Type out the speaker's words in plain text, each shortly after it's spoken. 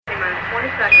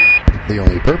The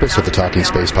only purpose of the Talking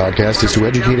Space podcast is to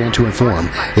educate and to inform.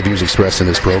 The views expressed in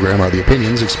this program are the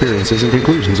opinions, experiences, and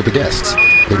conclusions of the guests.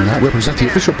 They do not represent the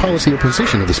official policy or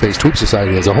position of the Space Tweep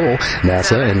Society as a whole,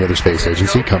 NASA, any other space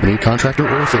agency, company, contractor,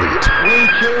 or affiliate. We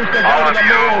choose to go to the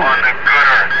moon. On the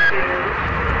good Earth.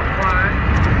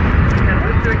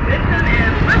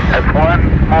 That's one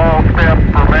small step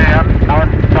for man,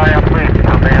 one giant leap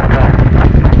for mankind.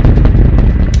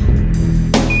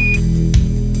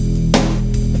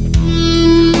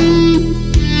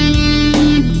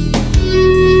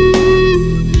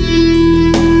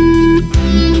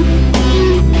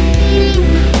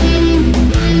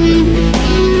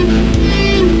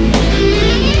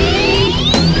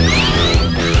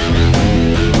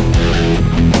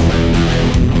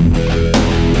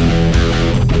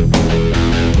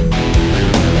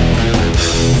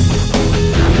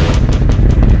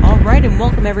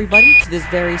 Welcome everybody to this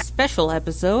very special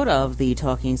episode of the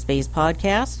Talking Space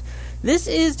Podcast. This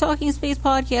is Talking Space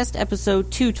Podcast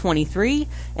episode 223,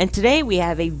 and today we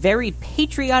have a very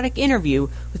patriotic interview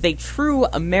with a true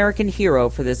American hero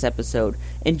for this episode.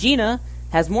 And Gina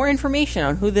has more information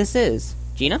on who this is.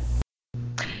 Gina?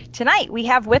 Tonight we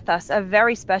have with us a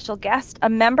very special guest, a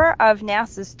member of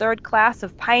NASA's third class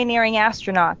of pioneering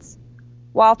astronauts,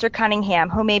 Walter Cunningham,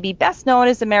 who may be best known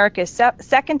as America's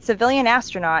second civilian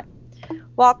astronaut.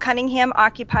 Walt Cunningham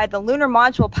occupied the lunar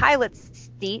module pilot's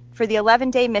seat for the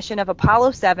 11-day mission of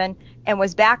Apollo 7 and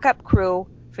was backup crew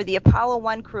for the Apollo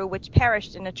 1 crew, which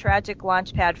perished in a tragic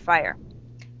launch pad fire.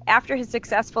 After his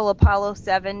successful Apollo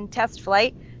 7 test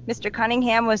flight, Mr.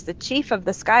 Cunningham was the chief of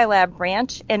the Skylab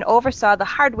branch and oversaw the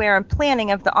hardware and planning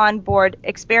of the onboard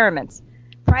experiments.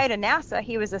 Prior to NASA,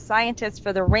 he was a scientist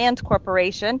for the RAND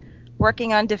Corporation,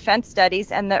 working on defense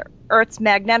studies and the Earth's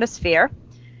magnetosphere.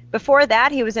 Before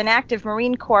that, he was an active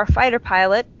Marine Corps fighter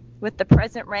pilot with the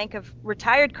present rank of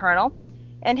retired colonel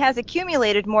and has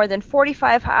accumulated more than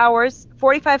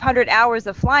 4,500 hours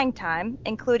of flying time,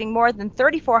 including more than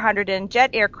 3,400 in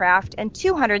jet aircraft and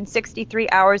 263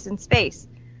 hours in space.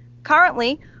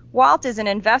 Currently, Walt is an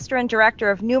investor and director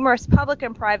of numerous public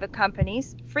and private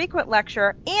companies, frequent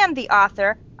lecturer, and the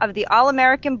author of The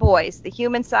All-American Boys, the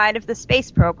Human Side of the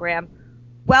Space Program.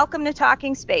 Welcome to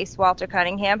Talking Space, Walter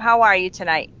Cunningham. How are you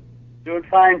tonight? Doing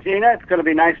fine, Gina. It's going to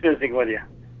be nice visiting with you.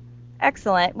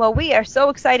 Excellent. Well, we are so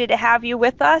excited to have you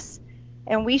with us,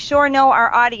 and we sure know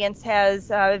our audience is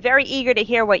very eager to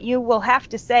hear what you will have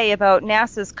to say about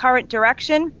NASA's current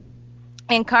direction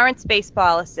and current space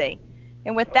policy.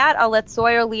 And with that, I'll let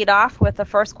Sawyer lead off with the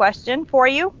first question for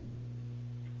you.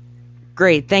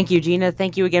 Great. Thank you, Gina.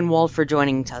 Thank you again, Walt, for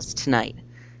joining us tonight.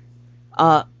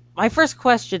 My first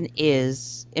question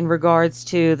is in regards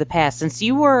to the past. Since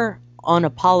you were on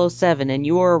Apollo 7 and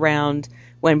you were around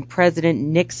when President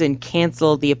Nixon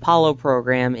canceled the Apollo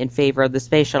program in favor of the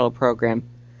Space Shuttle program,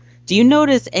 do you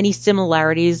notice any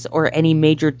similarities or any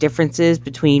major differences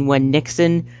between when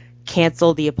Nixon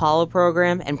canceled the Apollo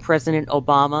program and President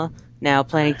Obama now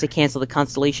planning to cancel the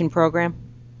Constellation program?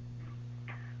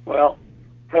 Well,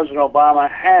 President Obama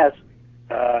has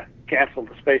canceled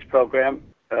the space program,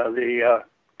 the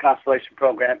Constellation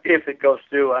program, if it goes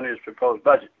through on his proposed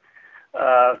budget.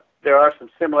 There are some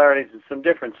similarities and some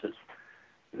differences.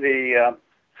 The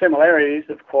similarities,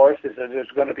 of course, is that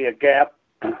there's going to be a gap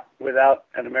without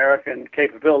an American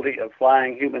capability of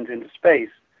flying humans into space.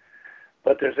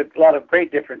 But there's a lot of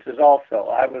great differences also.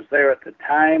 I was there at the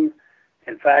time.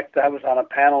 In fact, I was on a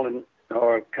panel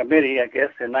or committee, I guess,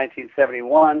 in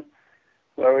 1971,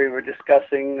 where we were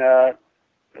discussing, that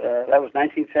was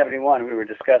 1971, we were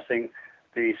discussing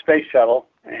the space shuttle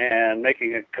and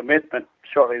making a commitment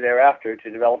shortly thereafter to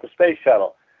develop a space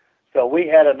shuttle. So we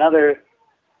had another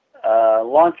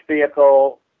launch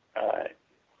vehicle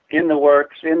in the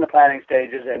works, in the planning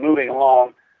stages, and moving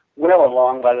along, well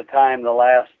along by the time the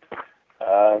last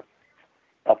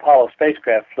Apollo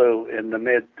spacecraft flew in the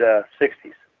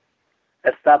mid-60s.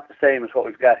 That's not the same as what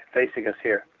we've got facing us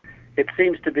here. It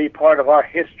seems to be part of our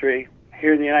history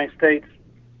here in the United States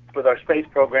with our space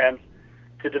programs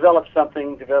to develop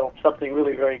something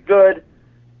really very good,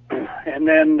 and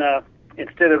then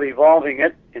instead of evolving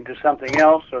it into something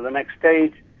else or the next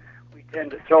stage, we tend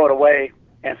to throw it away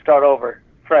and start over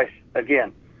fresh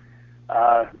again.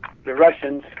 The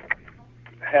Russians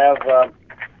have,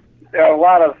 there are a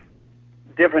lot of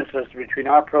differences between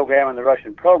our program and the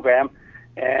Russian program,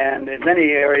 and in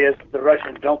many areas the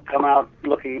Russians don't come out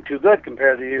looking too good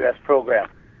compared to the U.S. program.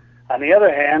 On the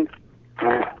other hand,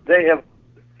 they have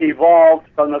evolved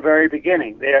from the very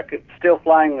beginning. They are still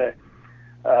flying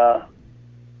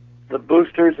the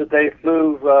boosters that they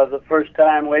flew the first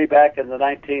time way back in the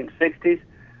 1960s.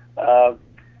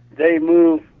 They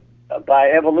move by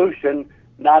evolution,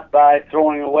 not by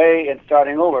throwing away and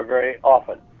starting over very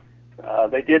often.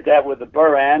 They did that with the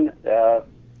Buran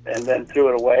and then threw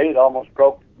it away. It almost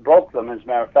broke them, as a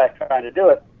matter of fact, trying to do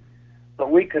it.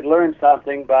 But we could learn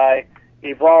something by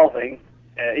evolving,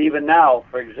 even now,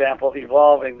 for example,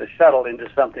 evolving the shuttle into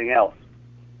something else.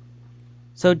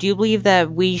 So do you believe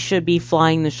that we should be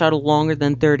flying the shuttle longer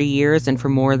than 30 years and for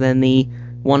more than the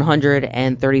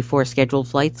 134 scheduled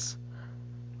flights?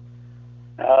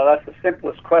 That's the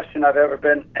simplest question I've ever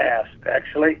been asked,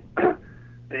 actually.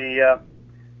 The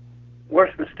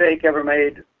worst mistake ever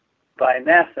made by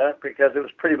NASA, because it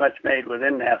was pretty much made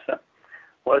within NASA,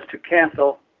 was to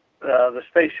cancel the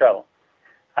space shuttle.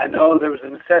 I know there was a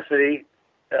necessity,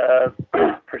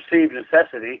 perceived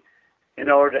necessity, in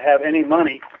order to have any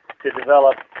money to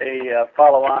develop a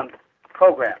follow-on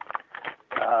program.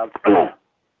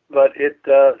 But it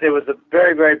was a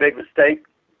very, very big mistake.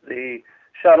 The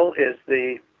shuttle is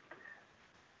the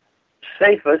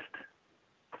safest,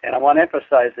 and I want to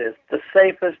emphasize this, the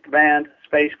safest manned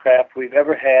spacecraft we've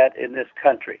ever had in this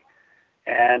country.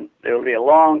 And there will be a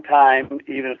long time,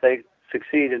 even if they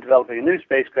succeed in developing a new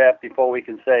spacecraft, before we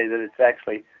can say that it's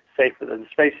actually safer than the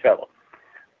space shuttle.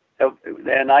 So,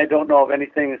 and I don't know of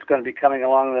anything that's going to be coming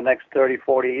along in the next 30,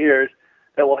 40 years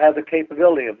that will have the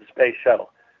capability of the space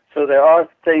shuttle. So there are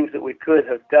things that we could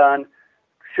have done,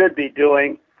 should be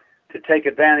doing, to take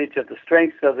advantage of the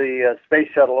strengths of the space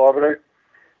shuttle orbiter,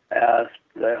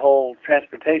 the whole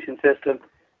transportation system,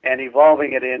 and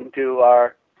evolving it into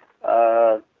our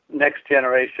next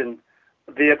generation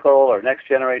vehicle or next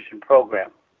generation program.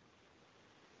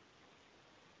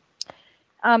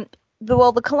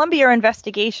 The Columbia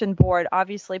Investigation Board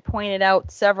obviously pointed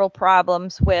out several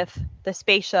problems with the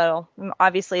space shuttle.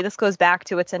 Obviously, this goes back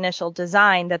to its initial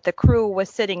design, that the crew was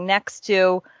sitting next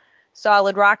to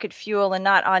solid rocket fuel and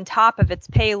not on top of its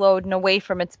payload and away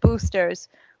from its boosters.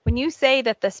 When you say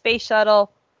that the space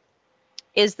shuttle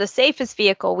is the safest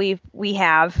vehicle we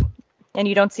have, and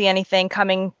you don't see anything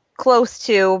coming close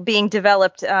to being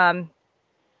developed in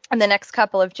the next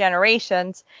couple of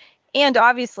generations, and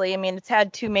obviously, I mean, it's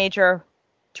had two major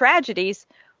tragedies,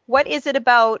 what is it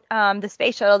about the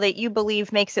space shuttle that you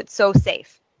believe makes it so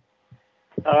safe?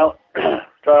 I'll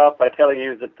start off by telling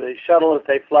you that the shuttle that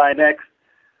they fly next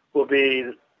will be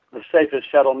the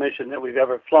safest shuttle mission that we've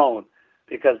ever flown,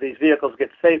 because these vehicles get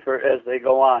safer as they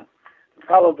go on. The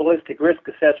probabilistic risk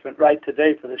assessment right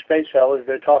today for the space shuttle is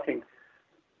they're talking,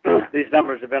 these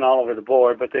numbers have been all over the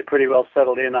board, but they pretty well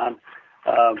settled in on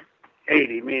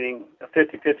 80, meaning a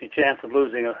 50-50 chance of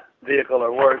losing a vehicle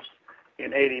or worse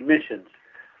in 80 missions.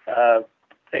 A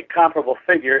comparable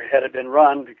figure had it been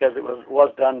run, because it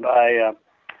was done by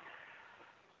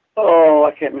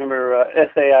I can't remember,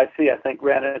 SAIC, I think,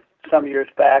 ran it some years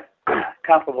back.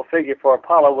 Comparable figure for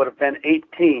Apollo would have been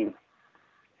 18.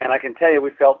 And I can tell you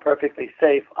we felt perfectly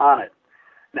safe on it.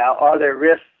 Now, are there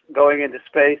risks going into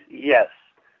space? Yes.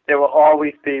 There will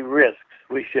always be risks.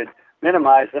 We should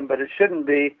minimize them, but it shouldn't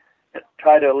be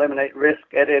try to eliminate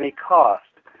risk at any cost.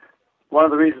 One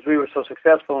of the reasons we were so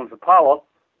successful in Apollo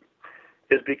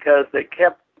is because they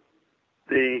kept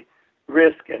the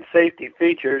risk and safety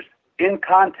features in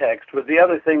context with the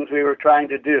other things we were trying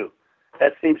to do.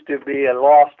 That seems to be a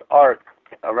lost art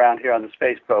around here on the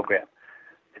space program.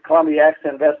 The Columbia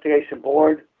Accident Investigation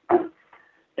Board,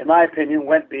 in my opinion,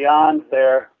 went beyond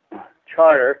their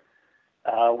charter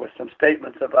with some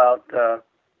statements about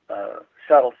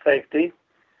shuttle safety.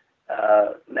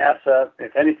 NASA,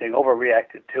 if anything,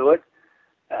 overreacted to it.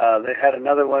 They had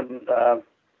another one,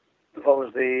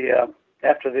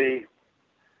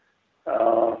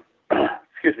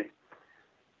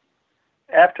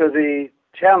 after the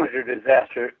Challenger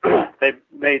disaster, they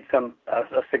made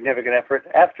a significant effort.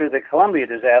 After the Columbia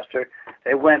disaster,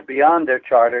 they went beyond their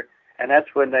charter, and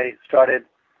that's when they started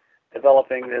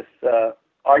developing this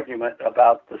argument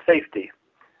about the safety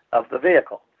of the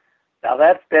vehicle. Now,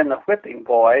 that's been the whipping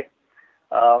boy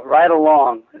right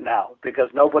along now, because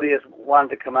nobody has wanted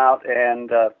to come out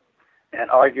and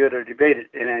argue it or debate it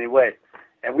in any way.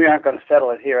 And we aren't going to settle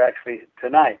it here, actually,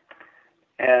 tonight.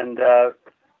 And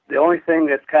the only thing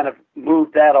that's kind of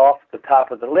moved that off the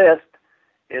top of the list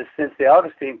is, since the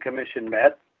Augustine Commission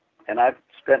met, and I've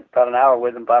spent about an hour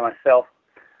with them by myself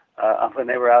when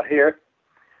they were out here,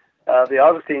 the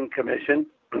Augustine Commission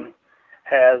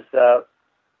has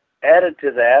added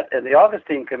to that, and the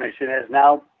Augustine Commission has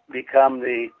now become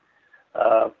the,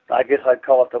 I guess I'd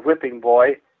call it the whipping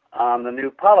boy on the new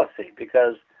policy,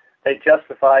 because they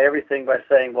justify everything by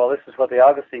saying, well, this is what the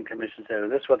Augustine Commission said, or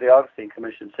this is what the Augustine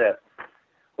Commission said.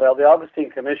 Well, the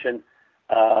Augustine Commission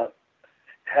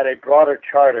had a broader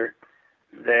charter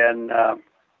than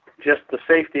just the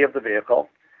safety of the vehicle,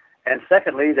 and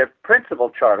secondly, their principal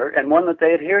charter, and one that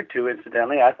they adhered to,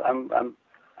 incidentally, I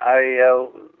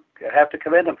have to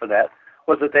commend them for that,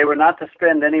 was that they were not to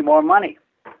spend any more money.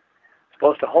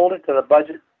 Supposed to hold it to the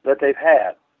budget that they've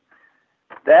had.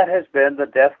 That has been the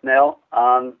death knell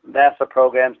on NASA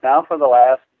programs now for the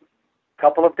last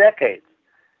couple of decades.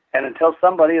 And until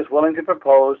somebody is willing to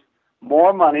propose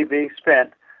more money being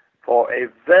spent for a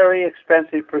very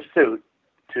expensive pursuit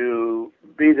to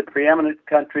be the preeminent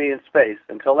country in space,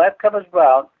 until that comes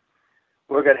about,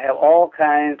 we're going to have all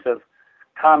kinds of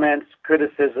comments,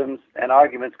 criticisms, and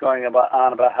arguments going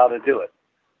on about how to do it.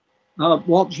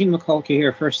 Walt, Gene Mikulka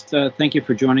here. First, thank you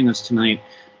for joining us tonight.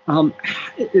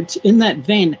 It's in that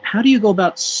vein, how do you go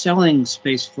about selling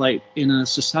spaceflight in a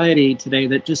society today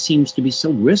that just seems to be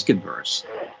so risk adverse?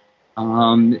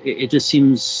 It just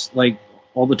seems like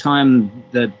all the time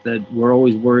that we're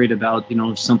always worried about,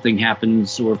 if something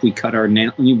happens or if we cut our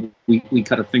nail, we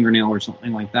cut a fingernail or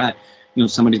something like that,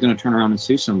 somebody's going to turn around and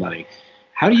sue somebody.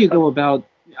 How do you go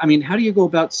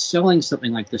about selling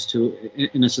something like this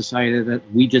in a society that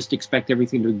we just expect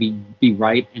everything to be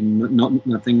right and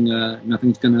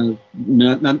nothing's going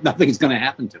to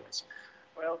happen to us?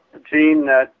 Well, Gene,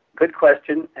 good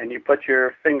question, and you put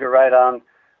your finger right on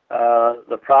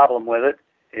the problem with it.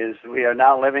 Is we are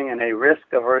now living in a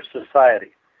risk-averse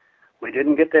society. We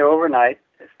didn't get there overnight.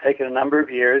 It's taken a number of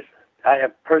years. I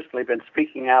have personally been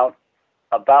speaking out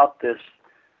about this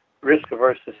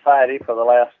risk-averse society for the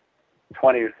last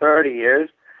 20 or 30 years,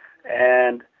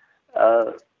 and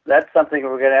that's something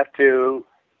we're going to have to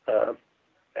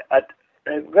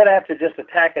just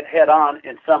attack it head on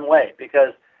in some way,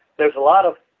 because there's a lot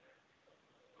of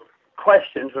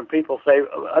questions when people say,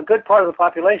 a good part of the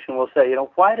population will say,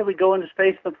 why do we go into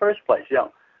space in the first place? And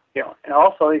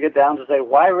also you get down to say,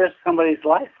 why risk somebody's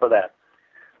life for that?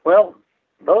 Well,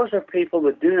 those are people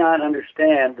that do not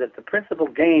understand that the principal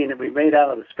gain that we made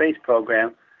out of the space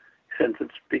program since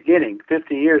its beginning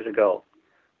 50 years ago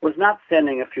was not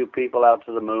sending a few people out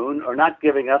to the moon or not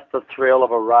giving us the thrill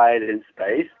of a ride in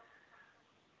space.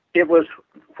 It was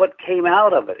what came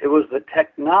out of it. It was the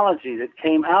technology that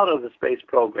came out of the space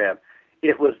program.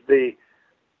 It was the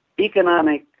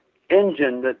economic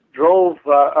engine that drove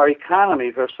our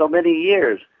economy for so many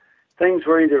years. Things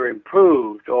were either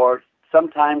improved or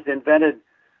sometimes invented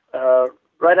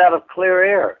right out of clear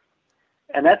air.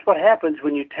 And that's what happens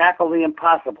when you tackle the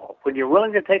impossible. When you're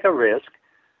willing to take a risk,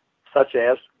 such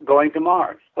as going to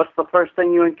Mars, what's the first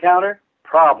thing you encounter?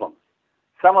 Problems.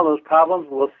 Some of those problems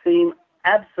will seem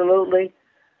absolutely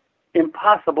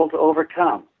impossible to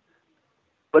overcome.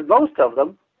 But most of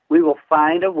them, we will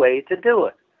find a way to do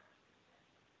it.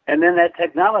 And then that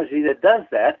technology that does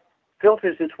that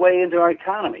filters its way into our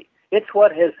economy. It's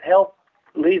what has helped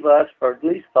leave us, for at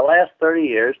least the last 30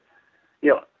 years,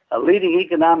 a leading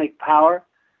economic power,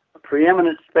 a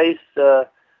preeminent space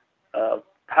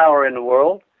power in the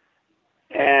world,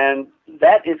 and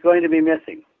that is going to be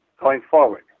missing going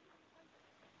forward.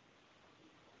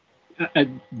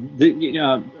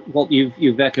 Well,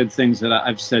 you've echoed things that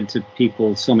I've said to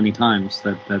people so many times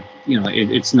that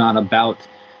it's not about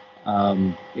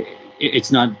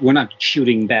we're not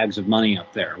shooting bags of money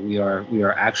up there. We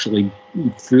are actually,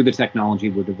 through the technology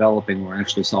we're developing, we're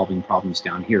actually solving problems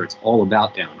down here. It's all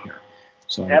about down here.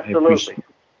 So absolutely.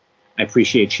 I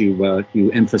appreciate you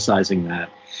emphasizing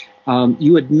that.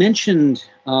 You had mentioned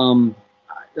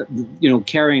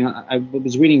carrying. I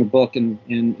was reading a book in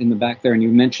the back there, and you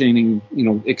were mentioning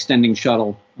extending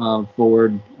shuttle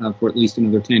forward for at least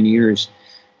another 10 years.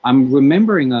 I'm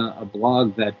remembering a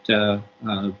blog that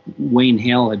Wayne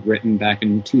Hale had written back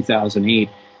in 2008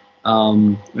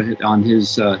 on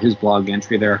his blog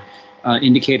entry there,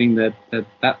 indicating that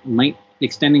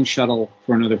extending shuttle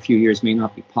for another few years may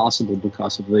not be possible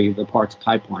because of the parts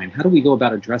pipeline. How do we go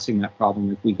about addressing that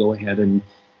problem if we go ahead and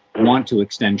want to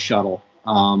extend shuttle?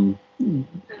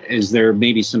 Is there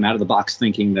maybe some out of the box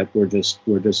thinking that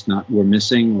we're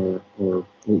missing or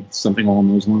something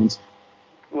along those lines?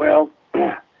 Well,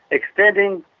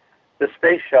 extending the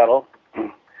space shuttle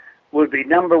would be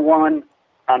number one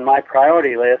on my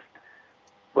priority list,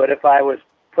 but if I was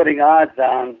putting odds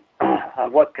on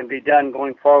what can be done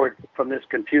going forward from this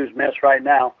confused mess right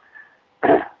now,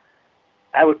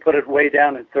 I would put it way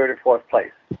down in third or fourth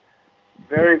place.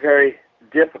 Very, very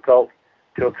difficult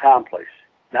to accomplish.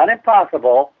 Not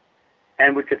impossible,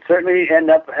 and we could certainly end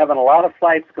up having a lot of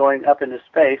flights going up into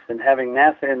space and having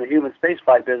NASA in the human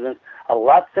spaceflight business a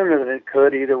lot sooner than it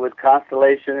could, either with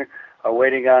Constellation or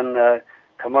waiting on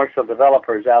commercial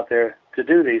developers out there to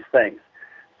do these things.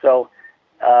 So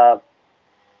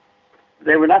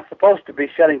they were not supposed to be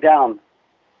shutting down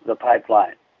the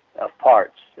pipeline. of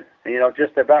parts.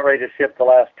 Just about ready to ship the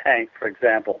last tank, for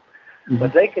example. Mm-hmm.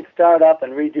 But they could start up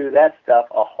and redo that stuff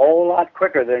a whole lot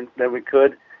quicker than we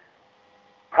could,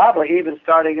 probably even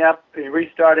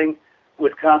restarting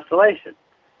with Constellation.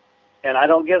 And I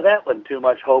don't give that one too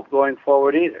much hope going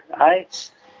forward either. I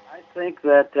think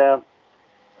that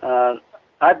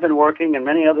I've been working, and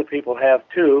many other people have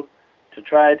too, to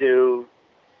try to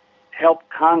help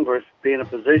Congress be in a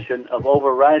position of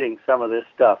overriding some of this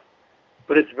stuff.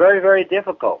 But it's very, very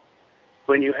difficult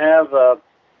when you have a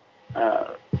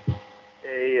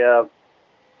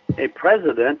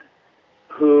president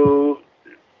who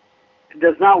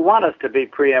does not want us to be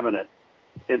preeminent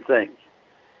in things.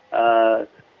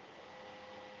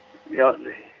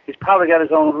 He's probably got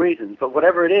his own reasons, but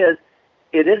whatever it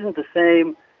isn't the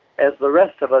same as the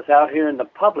rest of us out here in the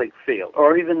public field,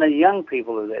 or even the young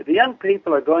people are there. The young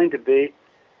people are going to be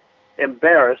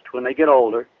embarrassed when they get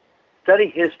older, study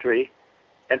history,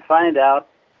 and find out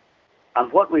on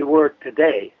what we were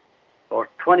today, or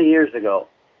 20 years ago,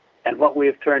 and what we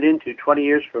have turned into 20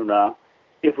 years from now,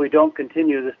 if we don't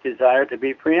continue this desire to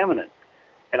be preeminent.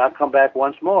 And I'll come back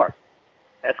once more.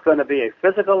 That's going to be a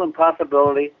physical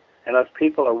impossibility unless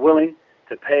people are willing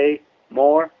to pay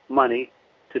more money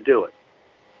to do it.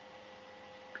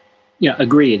 Yeah,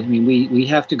 agreed. I mean, we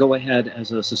have to go ahead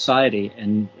as a society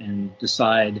and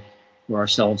decide for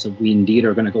ourselves if we indeed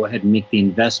are going to go ahead and make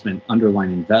the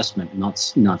underlying investment, not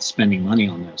spending money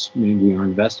on this. I mean, we are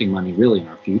investing money really in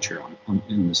our future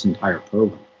in this entire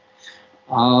program.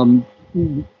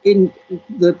 In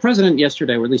the president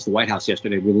yesterday, or at least the White House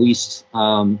yesterday, released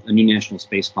a new national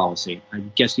space policy. I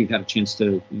guess you've had a chance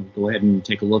to go ahead and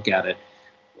take a look at it.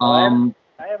 I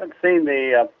haven't seen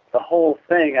the whole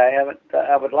thing.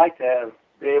 I would like to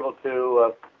be able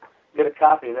to get a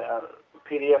copy, a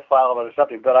PDF file of it or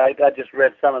something. But I just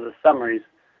read some of the summaries,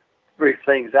 brief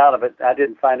things out of it. I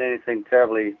didn't find anything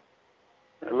terribly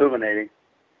illuminating.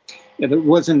 Yeah, there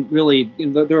wasn't really.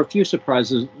 There are a few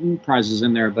surprises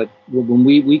in there, but when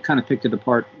we kind of picked it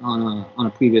apart on a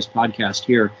previous podcast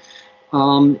here,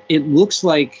 it looks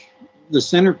like the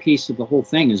centerpiece of the whole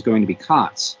thing is going to be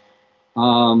COTS.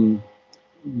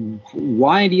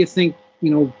 Why do you think?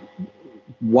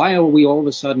 Why are we all of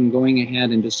a sudden going ahead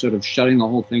and just sort of shutting the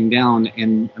whole thing down?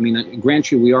 And I mean, I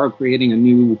grant you, we are creating a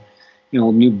new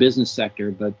business sector,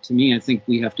 but to me, I think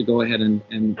we have to go ahead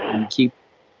and keep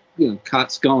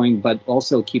COTS going, but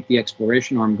also keep the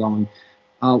exploration arm going.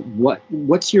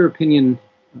 What's your opinion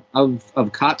of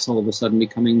COTS all of a sudden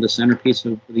becoming the centerpiece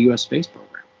of the U.S. space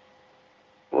program?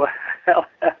 Well,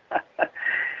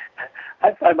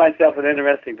 I find myself in an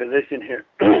interesting position here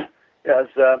because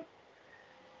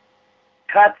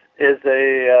COTS is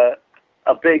a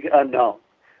big unknown.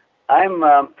 I'm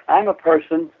a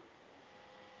person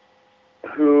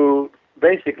who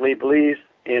basically believes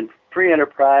in free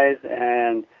enterprise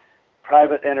and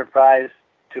private enterprise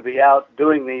to be out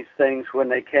doing these things when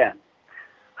they can.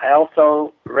 I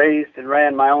also raised and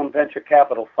ran my own venture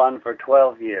capital fund for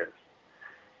 12 years.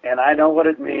 And I know what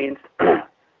it means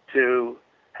to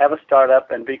have a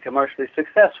startup and be commercially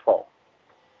successful.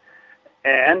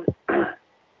 And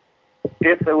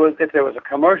if there was a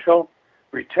commercial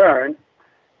return,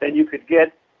 then you could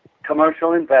get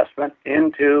commercial investment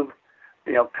into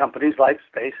companies like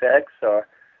SpaceX or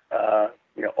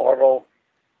Orbital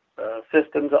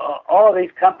Systems. All of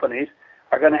these companies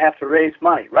are going to have to raise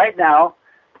money. Right now,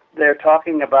 they're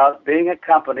talking about being a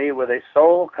company with a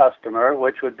sole customer,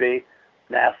 which would be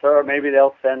NASA, or maybe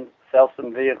they'll sell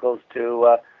some vehicles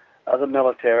to the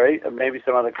military, or maybe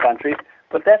some other countries.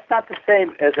 But that's not the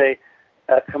same as a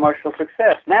commercial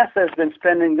success. NASA has been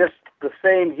spending the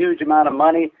same huge amount of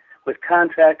money with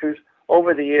contractors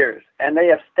over the years, and they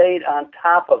have stayed on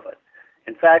top of it.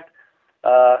 In fact,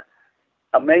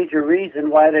 a major reason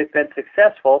why they've been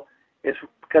successful is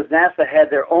because NASA had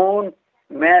their own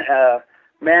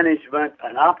management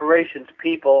and operations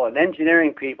people and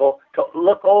engineering people to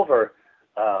look over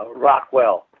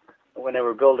Rockwell when they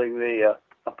were building the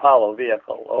Apollo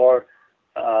vehicle or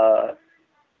the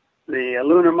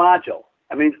lunar module.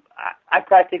 I mean, I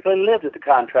practically lived at the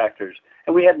contractors,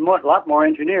 and we had a lot more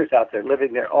engineers out there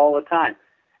living there all the time.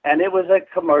 And it was a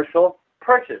commercial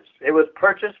purchase. It was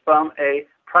purchased from a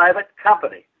private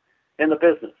company in the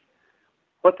business.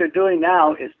 What they're doing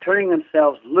now is turning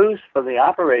themselves loose for the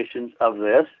operations of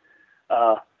this.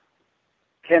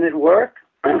 Can it work?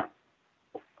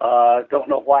 Don't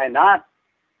know why not.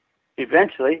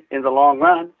 Eventually, in the long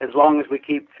run, as long as we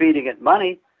keep feeding it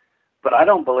money. But I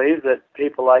don't believe that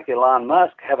people like Elon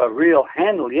Musk have a real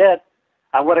handle yet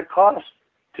on what it costs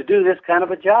to do this kind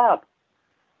of a job.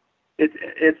 They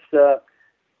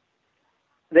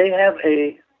have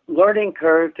a learning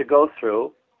curve to go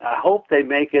through. I hope they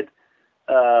make it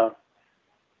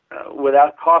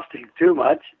without costing too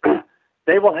much.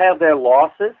 They will have their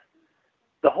losses.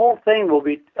 The whole thing will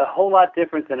be a whole lot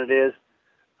different than it is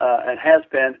and has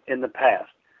been in the past.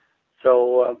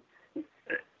 So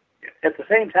at the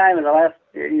same time, in the last,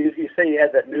 you say you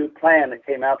had that new plan that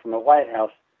came out from the White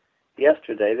House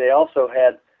yesterday. They also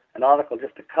had an article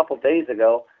just a couple days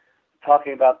ago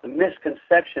talking about the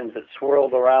misconceptions that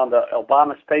swirled around the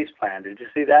Obama space plan. Did you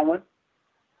see that one?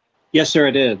 Yes, sir,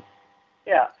 I did.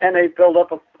 Yeah, and they built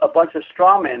up a bunch of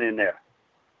straw men in there.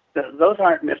 Those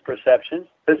aren't misperceptions.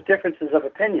 There's differences of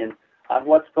opinion on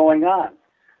what's going on.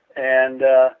 And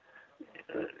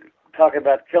talking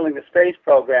about killing the space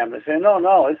program, they say,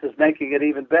 no, this is making it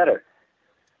even better.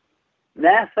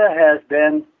 NASA has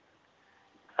been,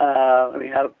 how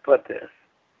to put this?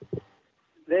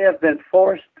 They have been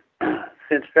forced,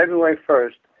 since February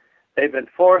 1st, they've been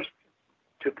forced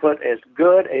to put as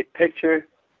good a picture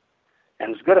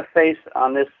and as good a face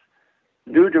on this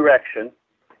new direction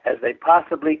as they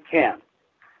possibly can.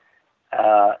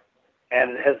 And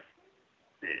it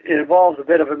involves a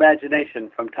bit of imagination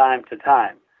from time to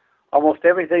time. Almost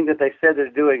everything that they said they're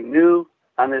doing new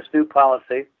on this new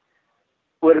policy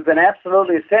would have been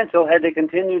absolutely essential had they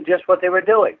continued just what they were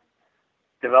doing.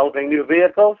 Developing new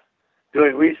vehicles,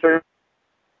 doing research.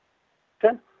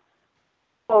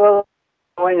 Well,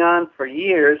 going on for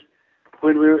years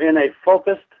when we were in a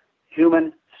focused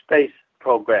human space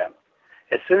program.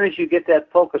 As soon as you get that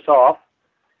focus off,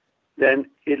 then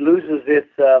it loses its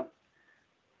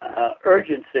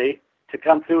urgency to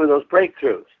come through with those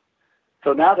breakthroughs.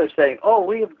 So now they're saying,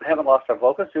 we haven't lost our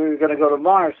focus. We're going to go to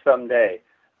Mars someday,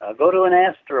 go to an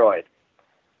asteroid.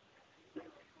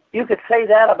 You could say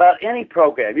that about any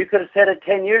program. You could have said it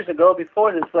 10 years ago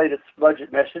before this latest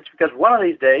budget message, because one of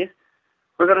these days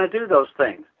we're going to do those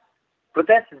things. But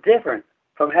that's different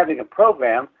from having a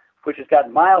program which has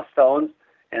got milestones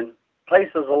and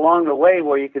places along the way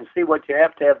where you can see what you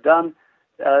have to have done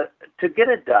to get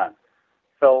it done.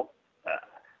 So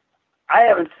I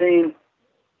haven't seen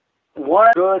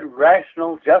one good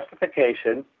rational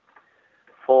justification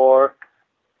for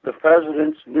the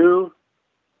president's new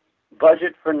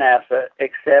budget for NASA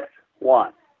except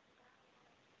one: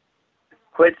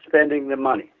 quit spending the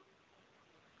money.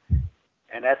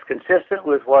 And that's consistent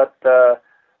with what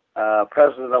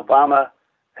President Obama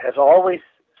has always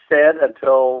said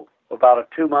until about a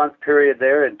 2-month period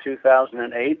there in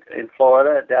 2008 in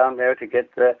Florida, down there to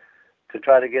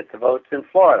try to get the votes in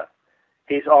Florida.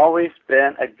 He's always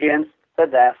been against the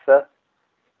NASA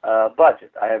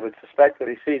budget. I would suspect that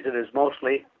he sees it as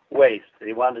mostly waste.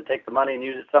 He wanted to take the money and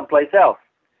use it someplace else.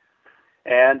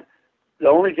 And the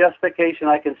only justification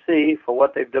I can see for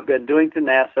what they've been doing to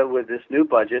NASA with this new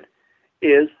budget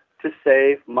is to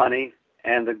save money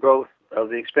and the growth of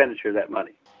the expenditure of that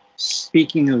money.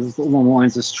 Speaking of along the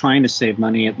lines of trying to save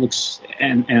money, it looks,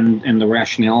 and the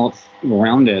rationale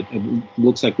around it, it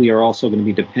looks like we are also going to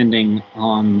be depending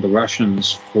on the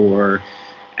Russians for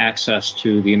access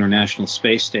to the International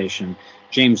Space Station.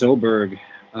 James Oberg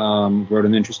wrote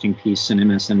an interesting piece in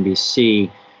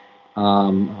MSNBC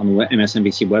on the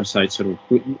MSNBC website, sort of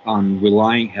on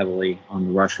relying heavily on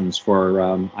the Russians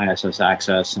for ISS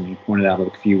access, and he pointed out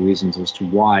a few reasons as to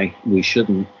why we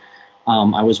shouldn't.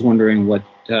 I was wondering what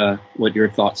your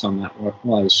thoughts on that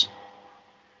was.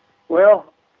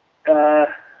 Well, there are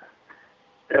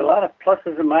a lot of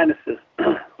pluses and minuses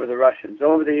with the Russians.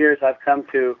 Over the years, I've come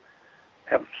to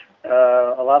have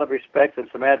a lot of respect and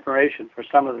some admiration for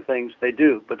some of the things they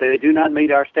do, but they do not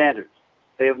meet our standards.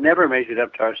 They have never measured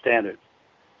up to our standards.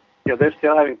 They're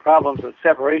still having problems with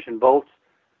separation bolts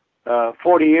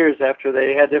 40 years after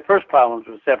they had their first problems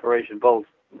with separation bolts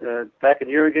back in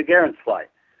Yuri Gagarin's flight.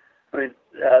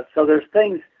 So there's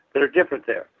things that are different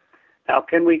there. Now,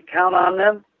 can we count on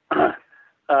them?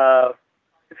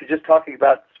 If you're just talking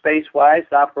about space-wise,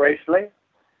 operationally,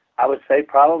 I would say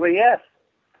probably yes.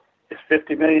 Is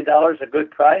 $50 million a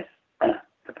good price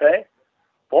to pay?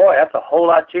 Boy, that's a whole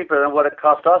lot cheaper than what it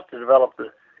cost us to develop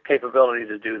the capability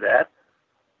to do that,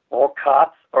 or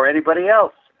COTS, or anybody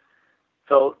else.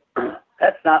 So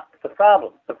that's not the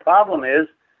problem. The problem is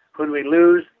when we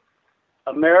lose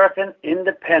American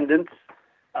independence,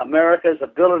 America's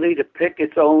ability to pick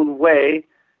its own way,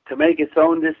 to make its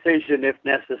own decision if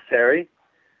necessary,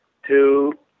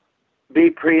 to be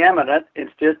preeminent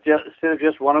instead of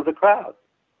just one of the crowd.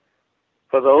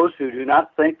 For those who do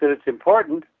not think that it's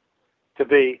important to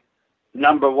be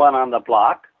number one on the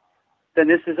block, then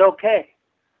this is okay.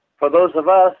 For those of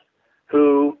us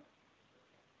who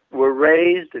were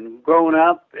raised and grown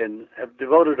up and have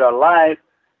devoted our life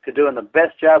to doing the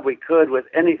best job we could with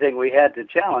anything we had to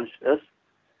challenge us,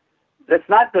 that's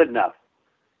not good enough.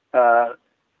 And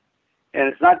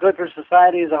it's not good for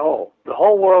society as a whole. The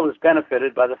whole world has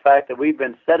benefited by the fact that we've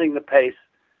been setting the pace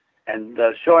and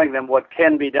showing them what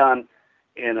can be done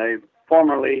in a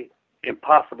formerly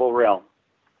impossible realm.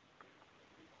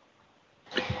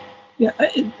 Yeah.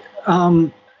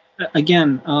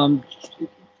 Again,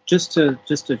 just to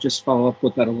follow up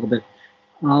with that a little bit.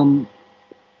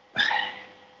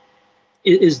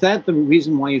 Is that the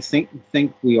reason why you think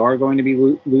we are going to be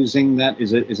losing that?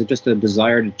 Is it just a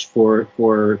desire for a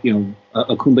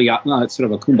kumbaya,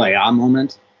 sort of a kumbaya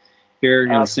moment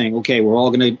here, saying, okay, we're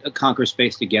all going to conquer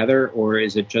space together, or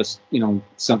is it just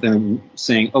something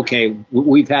saying, okay,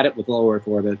 we've had it with low Earth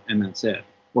orbit and that's it,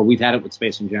 or we've had it with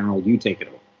space in general, you take it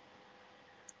over?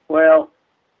 Well,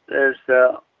 there's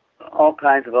all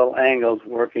kinds of little angles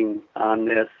working on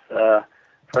this.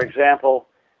 For example,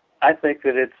 I think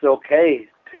that it's okay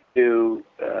to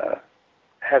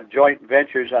have joint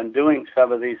ventures on doing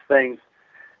some of these things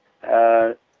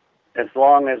as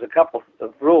long as a couple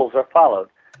of rules are followed.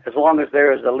 As long as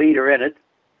there is a leader in it,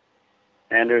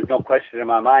 and there's no question in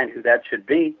my mind who that should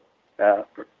be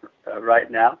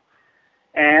right now,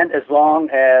 and as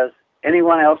long as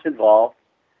anyone else involved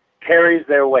carries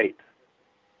their weight,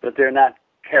 but they're not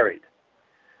carried.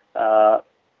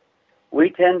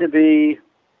 We tend to be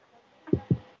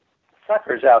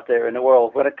suckers out there in the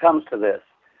world when it comes to this.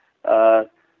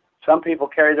 Some people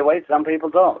carry the weight, some people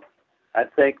don't. I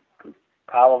think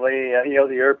probably the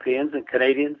Europeans and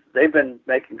Canadians, they've been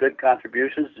making good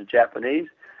contributions to Japanese.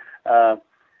 The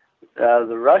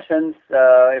Russians,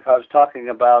 if I was talking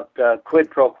about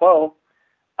quid pro quo,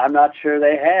 I'm not sure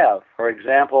they have. For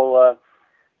example,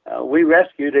 we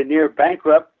rescued a near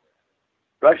bankrupt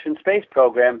Russian space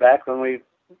program back when we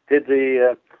did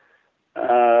the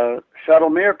Shuttle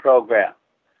Mir program.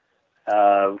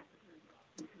 It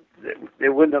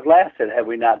wouldn't have lasted had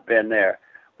we not been there.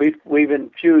 We've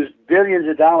infused billions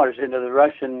of dollars into the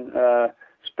Russian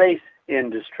space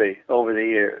industry over the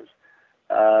years,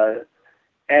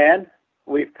 and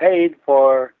we've paid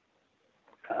for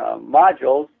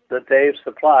modules that they've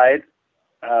supplied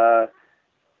to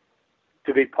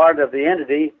be part of the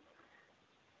entity,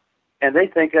 and they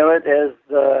think of it as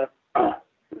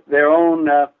their own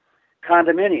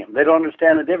condominium. They don't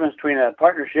understand the difference between a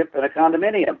partnership and a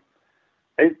condominium.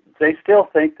 They still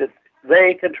think that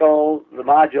they control the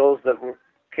modules that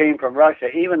came from Russia,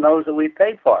 even those that we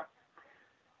paid for.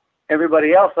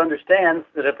 Everybody else understands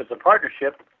that if it's a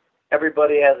partnership,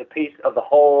 everybody has a piece of the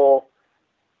whole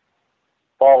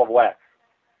ball of wax.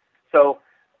 So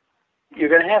you're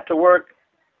going to have to work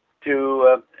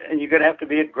to, and you're going to have to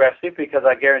be aggressive, because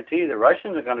I guarantee you the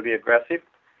Russians are going to be aggressive.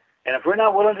 And if we're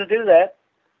not willing to do that,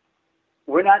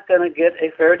 we're not going to get a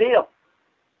fair deal.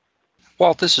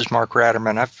 Walt, this is Mark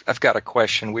Ratterman. I've got a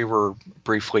question. We were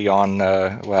briefly on,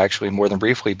 well, actually more than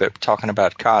briefly, but talking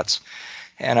about COTS.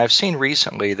 And I've seen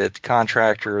recently that the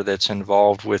contractor that's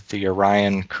involved with the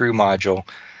Orion crew module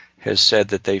has said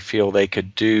that they feel they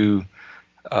could do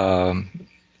the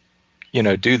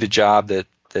job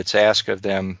that's asked of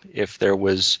them if there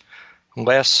was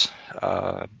less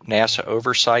NASA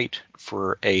oversight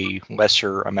for a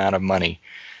lesser amount of money.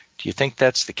 Do you think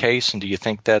that's the case, and do you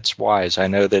think that's wise? I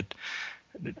know that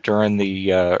during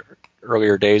the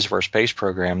earlier days of our space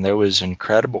program, there was an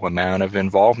incredible amount of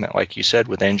involvement, like you said,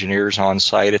 with engineers on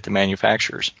site at the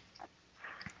manufacturers.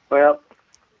 Well,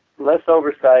 less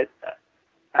oversight,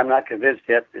 I'm not convinced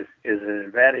yet, is an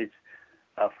advantage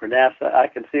for NASA. I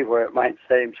can see where it might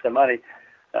save some money.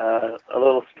 A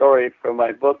little story from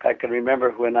my book. I can remember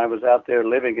when I was out there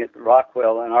living at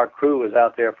Rockwell, and our crew was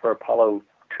out there for Apollo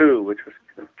 2, which was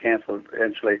canceled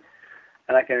eventually.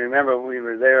 And I can remember we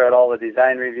were there at all the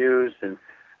design reviews and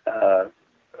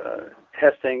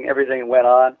testing, everything went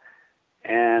on.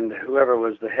 And whoever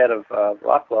was the head of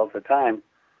Rockwell at the time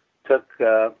took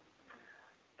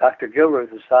Dr.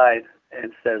 Gilruth aside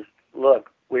and says, look,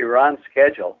 we were on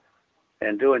schedule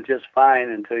and doing just fine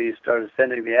until you started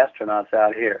sending the astronauts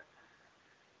out here.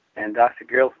 And Dr.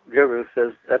 Gilruth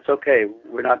says, that's okay,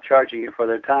 we're not charging you for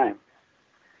their time.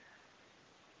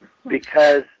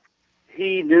 Because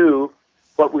he knew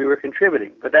what we were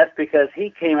contributing. But that's because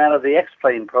he came out of the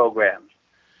X-plane programs.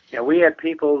 We had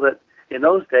people that, in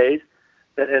those days,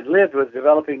 that had lived with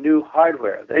developing new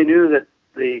hardware. They knew that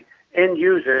the end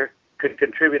user could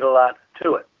contribute a lot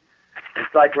to it.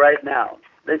 It's like right now.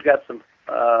 They've got some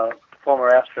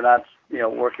former astronauts,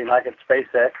 working like at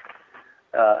SpaceX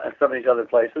and some of these other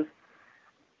places.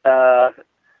 But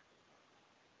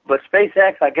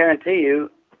SpaceX, I guarantee you,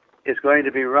 is going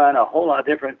to be run a whole lot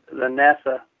different than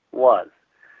NASA was.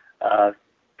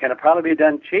 can it probably be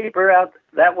done cheaper out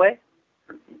that way?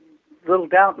 Little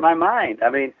doubt in my mind. I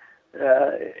mean,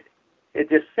 it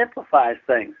just simplifies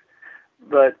things.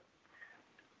 But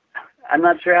I'm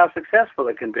not sure how successful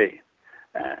it can be.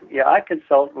 I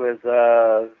consult with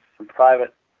some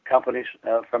private companies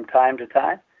from time to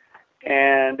time,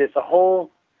 and it's a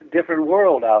whole different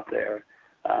world out there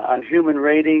on human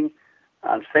rating,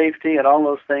 on safety, and all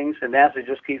those things. And NASA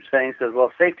just keeps saying,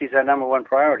 well, safety is our number one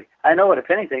priority. I know it. If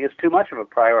anything, it's too much of a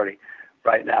priority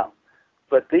right now.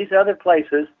 But these other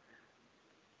places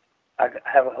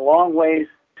have a long ways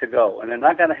to go, and they're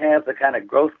not going to have the kind of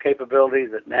growth capability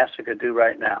that NASA could do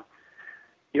right now.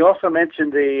 You also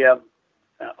mentioned the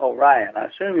Orion. I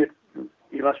assume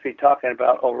you must be talking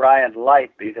about Orion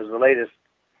Light, because the latest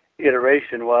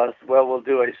iteration was, well, we'll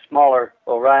do a smaller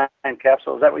Orion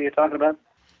capsule. Is that what you're talking about?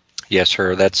 Yes,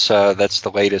 sir. That's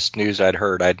the latest news I'd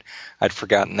heard. I'd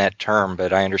forgotten that term,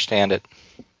 but I understand it.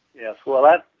 Yes.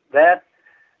 Well, that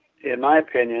in my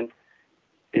opinion,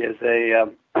 is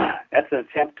that's an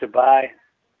attempt to buy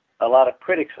a lot of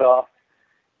critics off,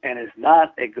 and is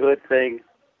not a good thing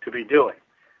to be doing.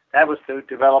 That was to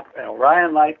develop an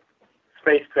Orion Light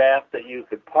spacecraft that you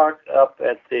could park up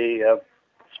at the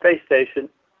space station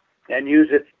and use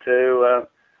it to,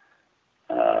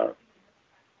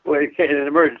 in an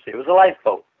emergency. It was a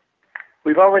lifeboat.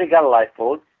 We've already got a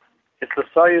lifeboat. It's the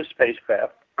Soyuz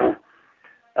spacecraft.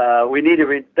 We need a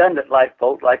redundant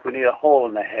lifeboat, like we need a hole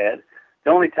in the head. The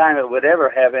only time it would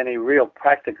ever have any real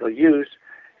practical use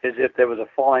is if there was a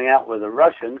falling out with the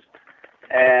Russians.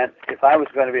 And if I was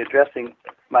going to be addressing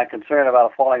my concern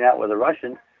about a falling out with the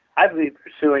Russians, I'd be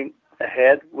pursuing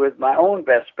ahead with my own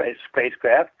best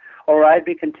spacecraft, or I'd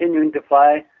be continuing to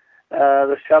fly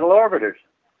the shuttle orbiters.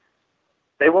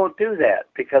 They won't do that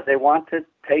because they want to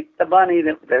take the money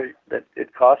that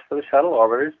it costs for the shuttle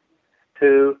orbiters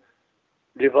to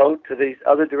devote to these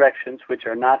other directions which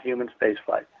are not human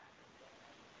spaceflight.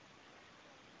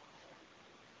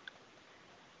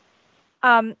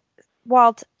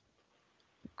 Walt,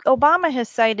 Obama has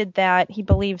cited that he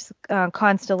believes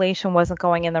Constellation wasn't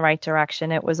going in the right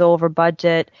direction. It was over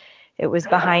budget. It was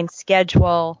behind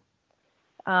schedule.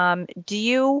 Do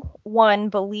you, one,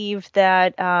 believe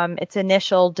that its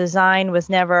initial design was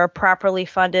never properly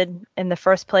funded in the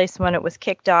first place when it was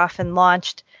kicked off and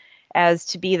launched as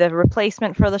to be the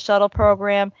replacement for the shuttle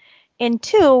program? And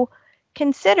two,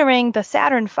 considering the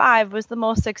Saturn V was the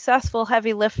most successful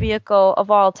heavy lift vehicle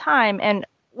of all time and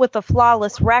with a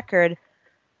flawless record,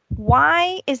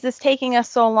 why is this taking us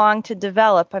so long to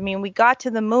develop? I mean, we got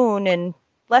to the moon in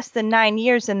less than 9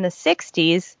 years in the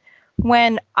 60s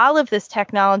when all of this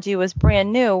technology was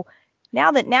brand new.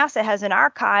 Now that NASA has an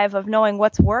archive of knowing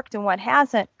what's worked and what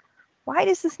hasn't, why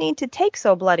does this need to take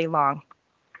so bloody long?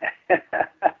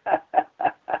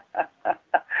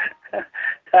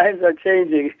 Times are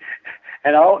changing,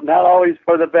 and not always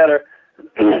for the better.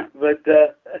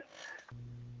 But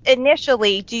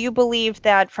initially, do you believe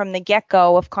that from the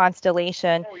get-go of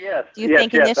Constellation? Oh, yes. Do you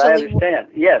think initially? I understand.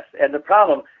 Yes, and the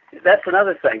problem, that's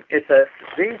another thing. These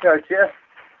are just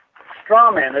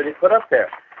straw men that they put up there.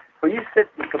 When you sit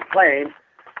and complain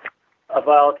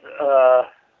about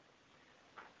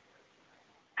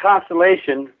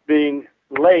Constellation being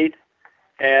late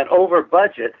and over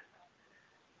budget,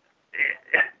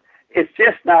 it's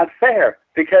just not fair,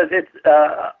 because it's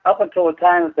up until the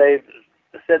time that they've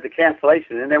said the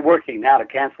cancellation, and they're working now to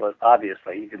cancel it,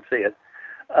 obviously, you can see it,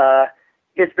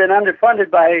 it's been underfunded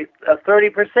by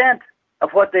 30%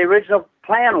 of what the original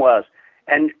plan was.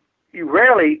 And you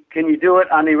rarely can you do it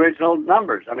on the original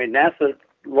numbers. I mean, NASA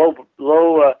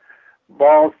low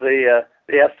balls the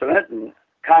estimate, and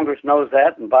Congress knows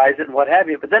that and buys it and what have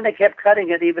you. But then they kept cutting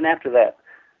it even after that.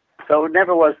 So it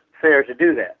never was fair to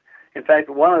do that. In fact,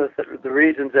 one of the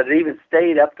reasons that it even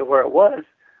stayed up to where it was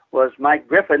Mike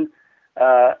Griffin.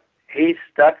 He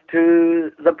stuck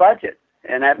to the budget,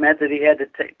 and that meant that he had to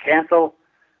cancel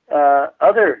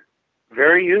other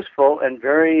very useful and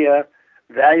very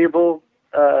valuable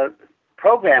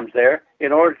programs there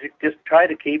in order to just try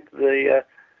to keep the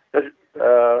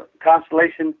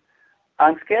Constellation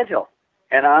on schedule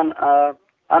and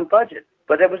on budget.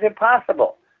 But it was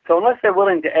impossible. So unless they're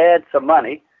willing to add some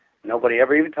money, nobody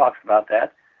ever even talks about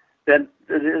that, then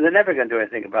they're never going to do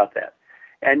anything about that.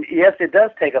 And yes, it does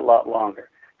take a lot longer.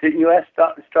 You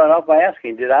start off by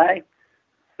asking, did I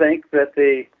think that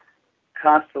the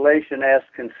Constellation as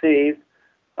conceived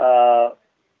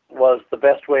was the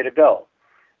best way to go?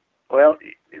 Well,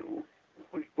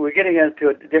 we're getting into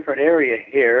a different area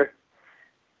here,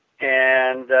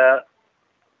 and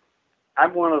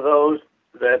I'm one of those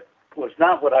that was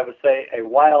not what I would say a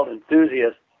wild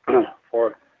enthusiast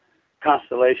for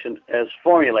Constellation as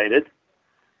formulated,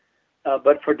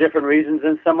 but for different reasons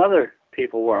than some other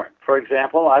people weren't. For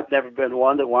example, I've never been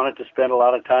one that wanted to spend a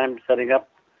lot of time setting up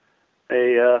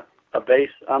a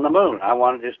base on the moon. I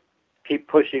wanted to just keep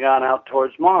pushing on out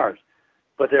towards Mars.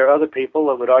 But there are other people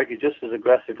that would argue just as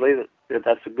aggressively that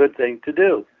that's a good thing to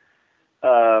do.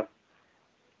 So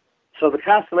the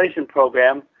Constellation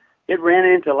program, it ran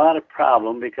into a lot of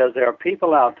problem because there are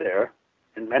people out there,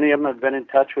 and many of them have been in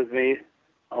touch with me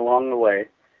along the way,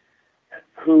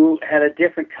 who had a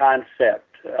different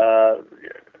concept.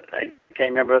 I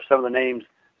can't remember some of the names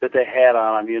that they had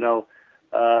on them, you know.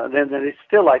 Then they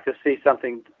still like to see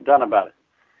something done about it.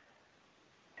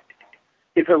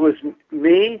 If it was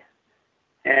me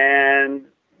and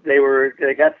they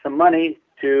got some money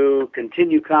to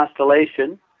continue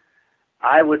Constellation,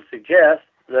 I would suggest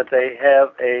that they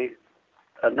have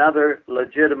another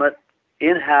legitimate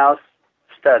in-house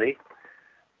study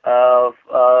of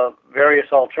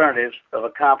various alternatives of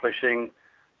accomplishing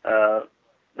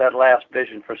that last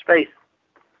vision for space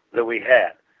that we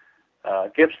had.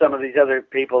 Give some of these other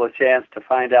people a chance to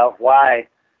find out why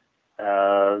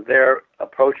their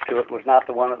approach to it was not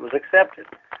the one that was accepted.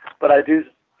 But I do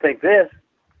think this.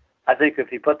 I think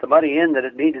if you put the money in that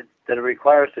it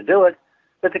requires to do it,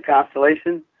 that the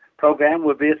Constellation program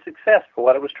would be a success for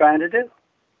what it was trying to do.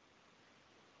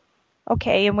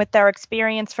 Okay, and with our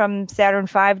experience from Saturn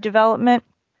V development,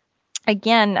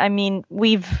 again, I mean,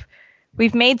 we've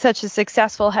made such a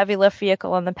successful heavy lift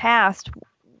vehicle in the past.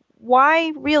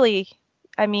 Why really?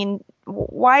 I mean,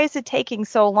 why is it taking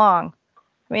so long?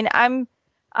 I mean, I'm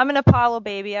an Apollo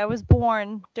baby. I was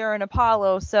born during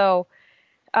Apollo, so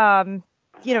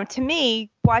you know, to me,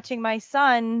 watching my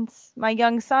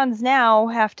young sons now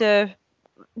have to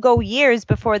go years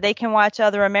before they can watch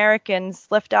other Americans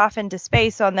lift off into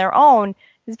space on their own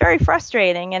is very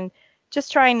frustrating. And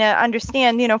just trying to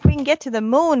understand, you know, if we can get to the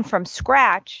moon from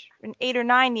scratch in 8 or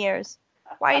 9 years,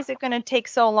 why is it going to take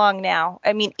so long now?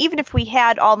 I mean, even if we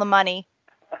had all the money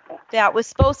that was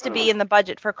supposed to be in the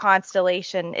budget for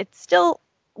Constellation, it still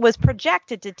was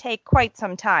projected to take quite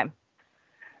some time.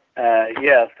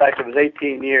 Yes, in fact, it was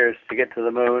 18 years to get to the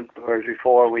moon, whereas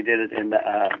before we did it in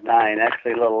 9,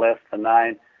 actually a little less than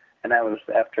 9, and that was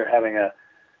after having a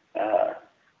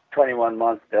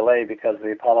 21-month delay because of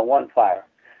the Apollo 1 fire.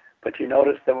 But you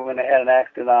notice that when they had an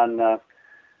accident on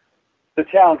the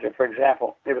Challenger, for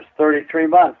example, it was 33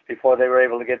 months before they were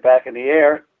able to get back in the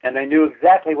air, and they knew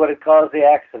exactly what had caused the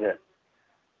accident.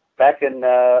 Back in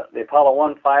the Apollo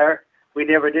 1 fire, we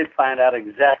never did find out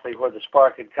exactly where the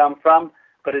spark had come from,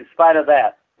 but in spite of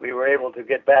that, we were able to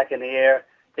get back in the air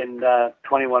in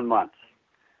 21 months.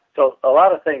 So a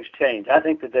lot of things change. I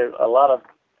think that there's a lot of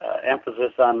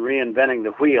emphasis on reinventing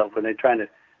the wheel when they're trying to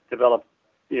develop,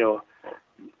 you know,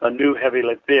 a new heavy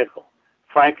lift vehicle.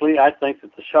 Frankly, I think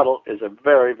that the shuttle is a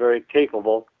very, very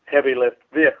capable heavy lift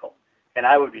vehicle, and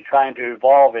I would be trying to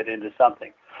evolve it into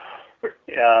something.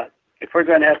 If we're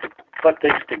going to have to put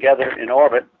things together in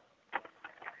orbit,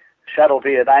 shuttle will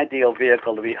be an ideal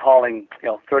vehicle to be hauling, you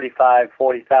know, 35,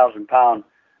 40,000 pound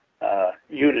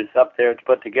units up there to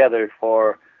put together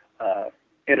for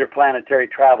interplanetary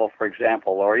travel, for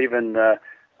example, or even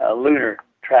lunar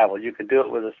travel. You could do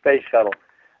it with a space shuttle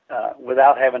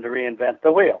without having to reinvent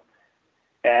the wheel.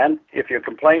 And if your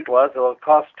complaint was, well, it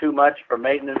costs too much for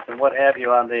maintenance and what have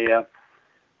you on the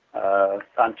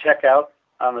on checkout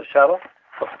on the shuttle,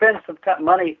 well, spend some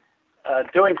money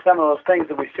doing some of those things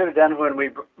that we should have done when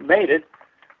we made it,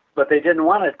 but they didn't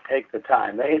want to take the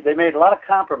time. They made a lot of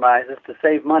compromises to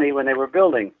save money when they were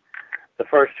building the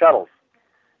first shuttles.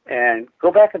 And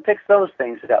go back and fix those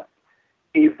things up.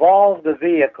 Evolve the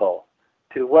vehicle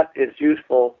to what is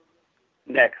useful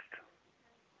next.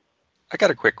 I got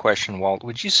a quick question, Walt.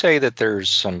 Would you say that there's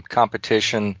some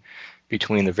competition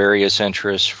between the various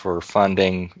interests for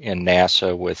funding in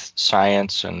NASA with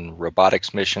science and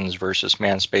robotics missions versus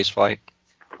manned spaceflight?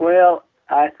 Well,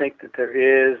 I think that there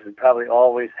is, and probably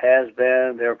always has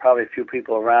been. There are probably a few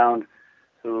people around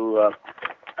who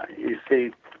you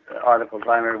see articles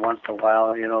on every once in a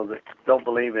while, you know, that don't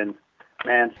believe in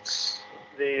manned.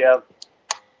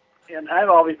 And I've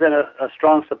always been a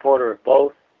strong supporter of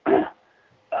both.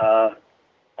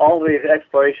 All the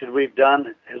exploration we've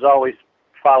done has always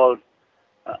followed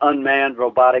unmanned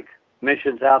robotic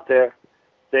missions out there.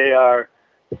 They are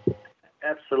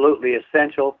absolutely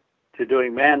essential to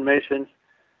doing manned missions.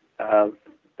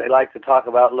 They like to talk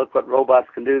about, look what robots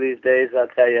can do these days. I'll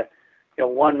tell you, you know,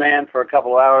 one man for a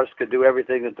couple of hours could do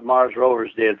everything that the Mars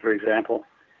rovers did, for example.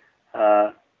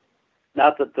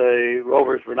 Not that the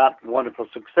rovers were not a wonderful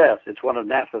success. It's one of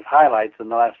NASA's highlights in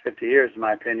the last 50 years, in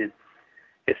my opinion.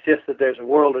 It's just that there's a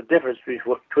world of difference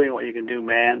between what you can do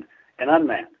manned and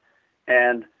unmanned.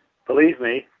 And believe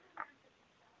me,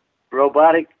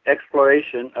 robotic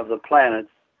exploration of the planets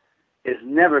is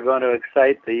never going to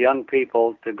excite the young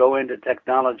people to go into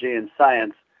technology and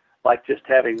science like just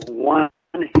having one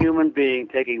human being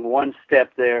taking one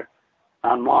step there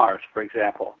on Mars, for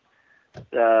example.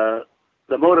 The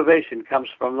motivation comes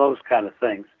from those kind of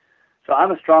things. So I'm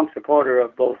a strong supporter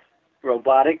of both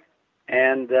robotic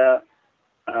and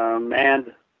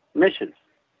manned missions.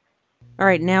 All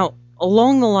right, now,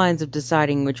 along the lines of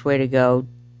deciding which way to go,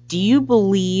 do you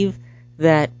believe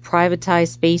that privatized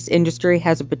space industry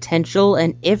has a potential,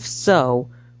 and if so,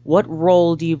 what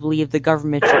role do you believe the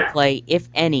government should play, if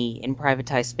any, in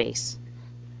privatized space?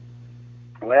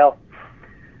 Well,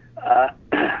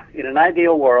 in an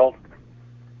ideal world,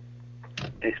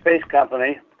 a space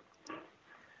company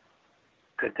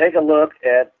could take a look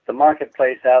at the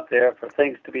marketplace out there for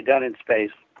things to be done in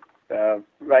space.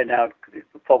 Right now, it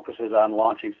focuses on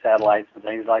launching satellites and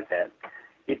things like that.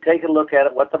 You'd take a look at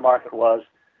it, what the market was,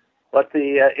 what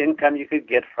the income you could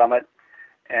get from it,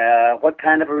 what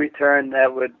kind of a return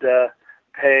that would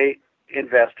pay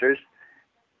investors,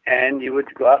 and you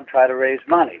would go out and try to raise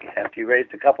money. After you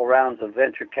raised a couple rounds of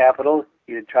venture capital,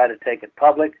 you'd try to take it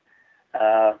public.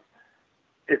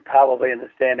 It probably, in this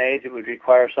day and age, it would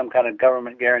require some kind of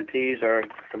government guarantees or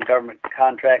some government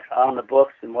contracts on the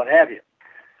books and what have you.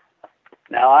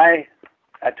 Now, I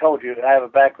told you that I have a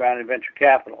background in venture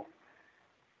capital.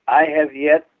 I have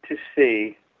yet to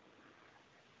see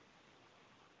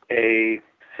a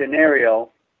scenario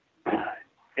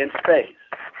in space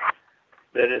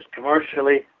that is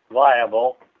commercially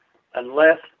viable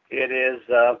unless it is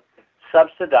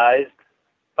subsidized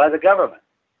by the government.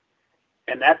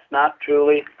 And that's not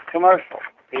truly commercial.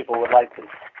 People would like to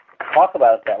talk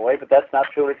about it that way, but that's not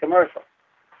truly commercial.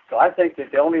 So I think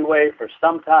that the only way for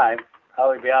some time,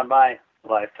 probably beyond my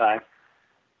lifetime,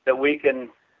 that we can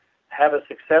have a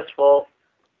successful,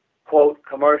 quote,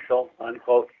 commercial,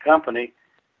 unquote, company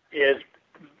is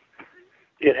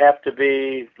it have to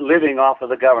be living off of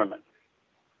the government.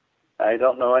 I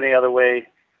don't know any other way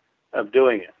of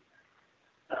doing it.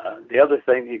 The other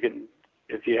thing you can,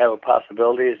 if you have a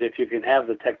possibility, is if you can have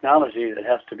the technology that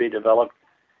has to be developed,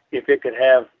 if it could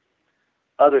have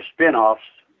other spin-offs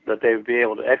that they would be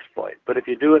able to exploit. But if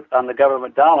you do it on the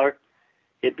government dollar,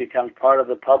 it becomes part of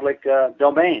the public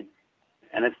domain,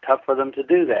 and it's tough for them to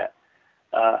do that.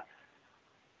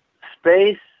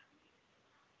 Space,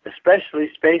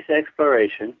 especially space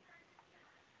exploration,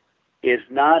 is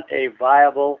not a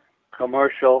viable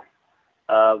commercial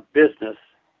business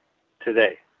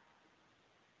today.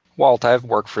 Walt, I've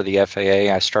worked for the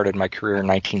FAA. I started my career in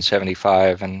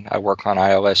 1975, and I work on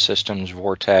ILS systems,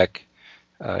 VORTEC,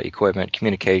 equipment,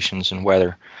 communications, and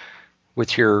weather.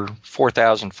 With your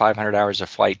 4,500 hours of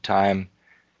flight time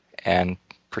and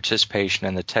participation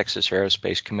in the Texas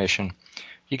Aerospace Commission,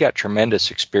 you got tremendous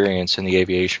experience in the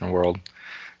aviation world.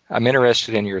 I'm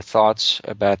interested in your thoughts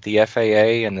about the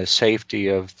FAA and the safety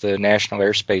of the national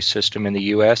airspace system in the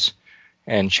U.S.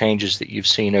 and changes that you've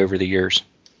seen over the years.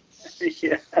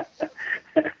 Yeah,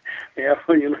 yeah.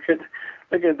 When you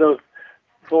look at those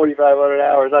 4,500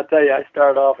 hours, I tell you, I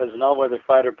started off as an all-weather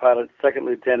fighter pilot, second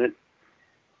lieutenant,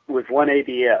 with one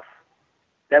ADF.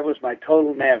 That was my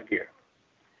total nav gear.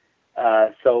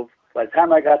 So by the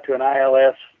time I got to an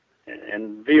ILS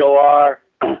and VOR,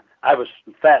 I was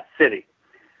Fat City.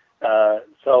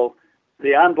 So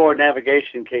the onboard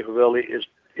navigation capability is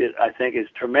I think, is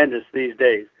tremendous these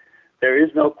days. There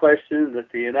is no question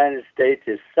that the United States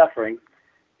is suffering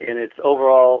in its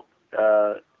overall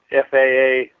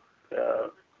FAA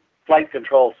flight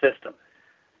control system.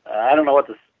 I don't know what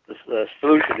the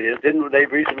solution is. Didn't they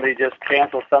recently just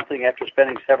cancel something after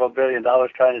spending several $1 billion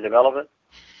trying to develop it?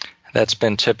 That's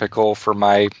been typical for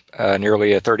my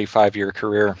nearly a 35-year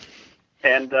career.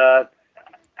 And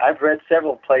I've read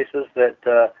several places that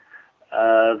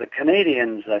the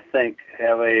Canadians, I think,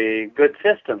 have a good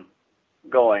system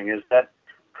going. Is that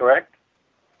correct?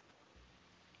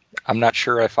 I'm not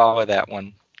sure I follow that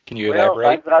one. Can you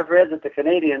elaborate? I've read that the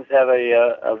Canadians have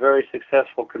a very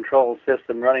successful control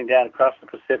system running down across the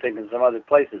Pacific and some other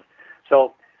places.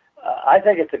 So I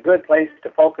think it's a good place to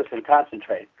focus and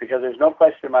concentrate, because there's no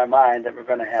question in my mind that we're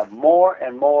going to have more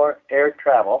and more air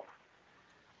travel,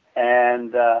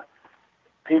 and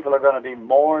people are going to be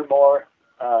more and more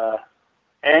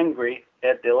angry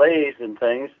at delays and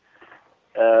things.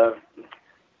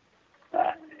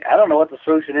 I don't know what the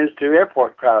solution is to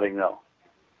airport crowding, though.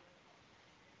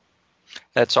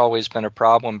 That's always been a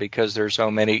problem, because there's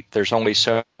only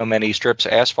so many strips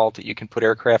of asphalt that you can put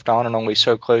aircraft on, and only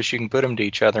so close you can put them to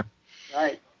each other.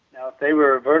 Right. Now, they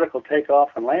were vertical takeoff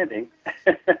and landing.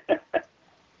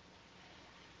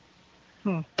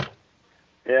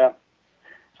 Yeah.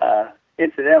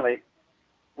 Incidentally,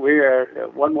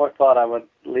 one more thought I would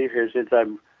leave here, since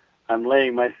I'm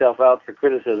laying myself out for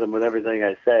criticism with everything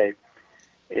I say,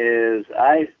 is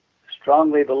I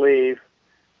strongly believe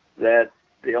that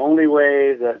the only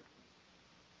way that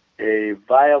a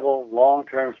viable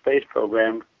long-term space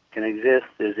program can exist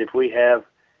is if we have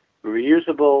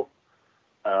reusable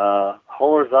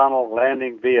horizontal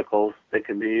landing vehicles that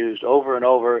can be used over and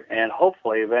over, and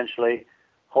hopefully eventually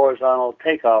horizontal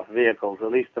takeoff vehicles,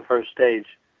 at least the first stage,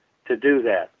 to do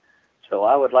that. So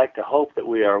I would like to hope that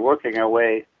we are working our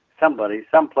way,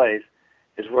 someplace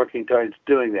is working towards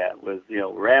doing that with,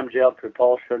 ram jet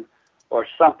propulsion or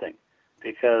something.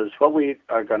 Because what we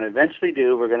are going to eventually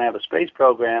do, we're going to have a space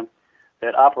program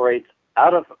that operates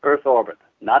out of Earth orbit,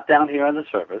 not down here on the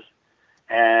surface,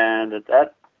 and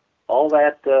all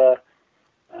that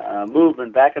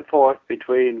movement back and forth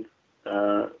between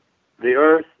the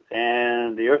Earth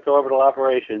and the Earth orbital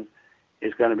operations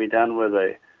is going to be done with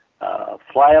a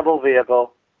flyable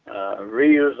vehicle,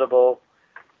 reusable,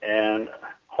 and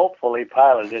hopefully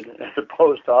piloted as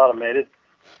opposed to automated.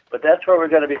 But that's where we're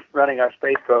going to be running our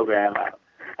space program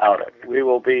out of. We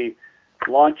will be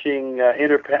launching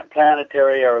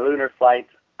interplanetary or lunar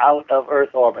flights out of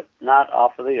Earth orbit, not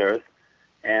off of the Earth,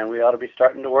 and we ought to be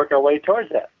starting to work our way towards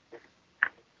that.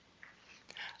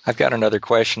 I've got another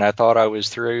question. I thought I was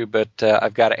through, but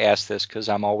I've got to ask this because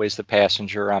I'm always the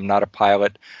passenger. I'm not a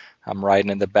pilot. I'm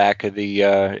riding in the back of the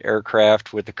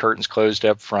aircraft with the curtains closed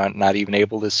up front, not even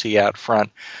able to see out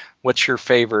front. What's your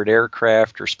favorite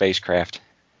aircraft or spacecraft?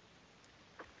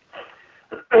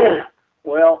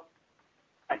 Well,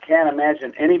 I can't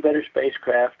imagine any better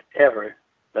spacecraft ever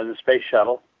than the Space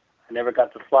Shuttle. I never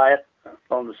got to fly it. I've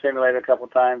flown the simulator a couple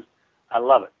of times. I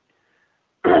love it.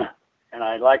 And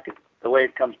I like it the way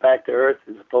it comes back to Earth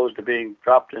as opposed to being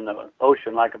dropped in the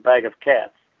ocean like a bag of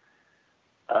cats.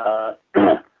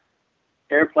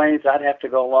 Airplanes, I'd have to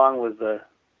go along with the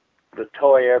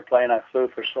toy airplane I flew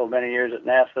for so many years at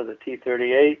NASA, the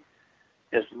T-38.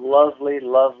 It's lovely,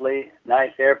 lovely,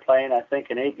 nice airplane. I think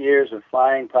in 8 years of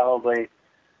flying, probably,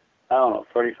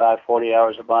 35, 40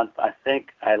 hours a month, I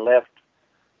think I left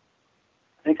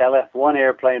one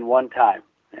airplane one time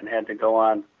and had to go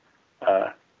on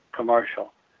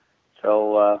commercial.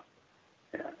 So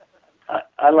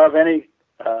I love any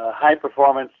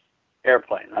high-performance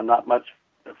airplane. I'm not much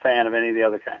a fan of any of the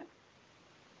other kinds.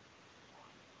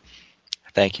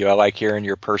 Thank you. I like hearing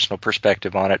your personal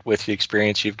perspective on it. With the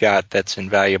experience you've got, that's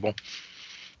invaluable.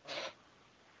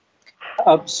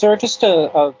 Sir, just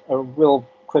a real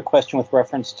quick question with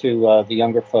reference to the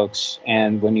younger folks,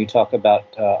 and when you talk about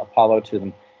Apollo to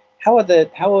them, how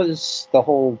is the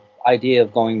whole idea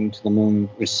of going to the moon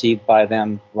received by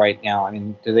them right now? I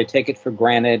mean, do they take it for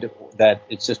granted that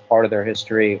it's just part of their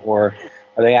history, or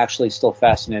are they actually still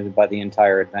fascinated by the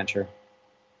entire adventure?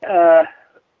 A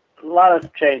lot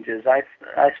of changes. I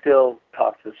still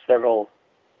talk to several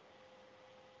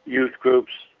youth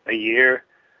groups a year,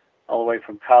 all the way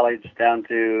from college down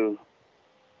to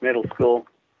middle school.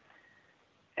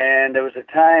 And there was a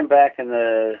time back in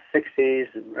the 60s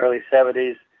and early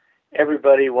 70s,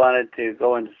 everybody wanted to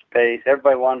go into space.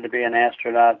 Everybody wanted to be an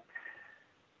astronaut.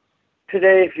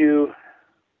 Today, if you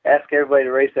ask everybody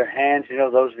to raise their hands,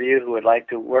 those of you who would like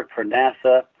to work for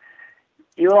NASA,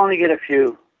 you'll only get a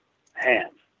few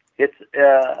hands. It's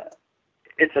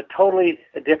a totally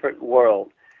different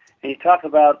world. And you talk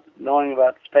about knowing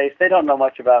about space. They don't know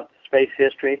much about space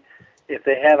history. If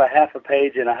they have a half a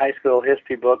page in a high school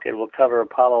history book, it will cover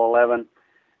Apollo 11,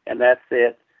 and that's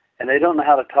it. And they don't know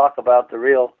how to talk about the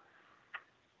real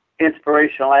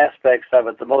inspirational aspects of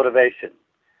it, the motivation.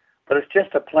 But it's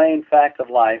just a plain fact of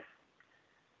life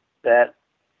that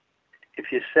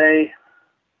if you say,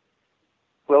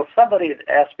 well, somebody had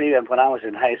asked me when I was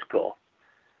in high school,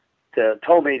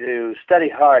 told me to study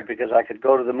hard because I could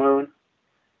go to the moon,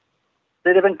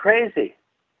 they'd have been crazy.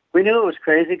 We knew it was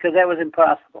crazy because that was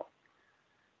impossible.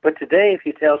 But today, if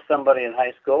you tell somebody in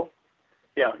high school,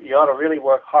 you ought to really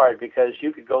work hard because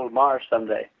you could go to Mars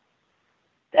someday,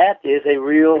 that is a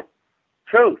real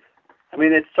truth. I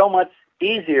mean, it's so much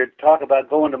easier to talk about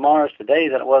going to Mars today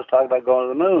than it was talking about going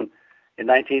to the moon in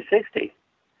 1960.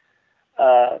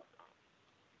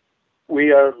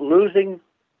 We are losing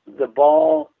the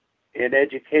ball in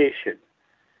education.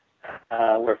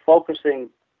 We're focusing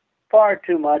far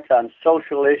too much on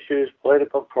social issues,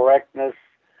 political correctness,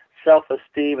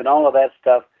 self-esteem, and all of that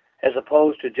stuff, as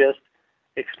opposed to just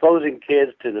exposing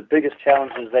kids to the biggest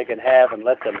challenges they can have and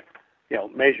let them,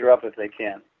 measure up if they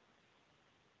can.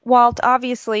 Walt,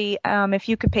 obviously, if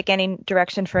you could pick any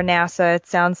direction for NASA, it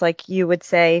sounds like you would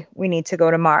say we need to go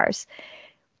to Mars.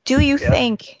 Do you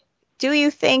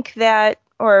think that,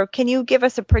 or can you give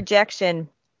us a projection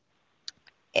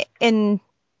in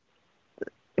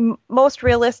most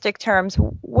realistic terms?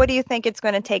 What do you think it's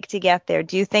going to take to get there?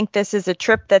 Do you think this is a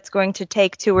trip that's going to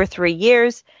take 2 or 3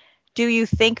 years? Do you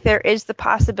think there is the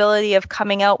possibility of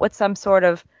coming out with some sort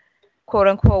of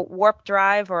quote-unquote warp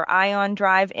drive or ion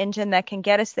drive engine that can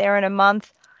get us there in a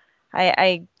month?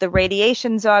 The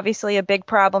radiation's obviously a big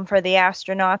problem for the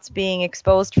astronauts being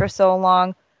exposed for so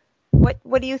long.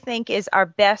 What do you think is our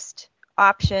best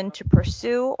option to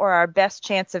pursue, or our best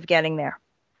chance of getting there?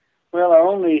 Well, our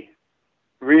only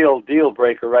real deal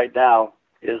breaker right now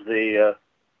is the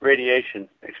radiation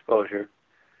exposure.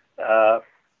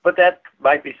 But that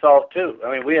might be solved too.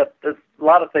 I mean, there's a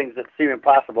lot of things that seem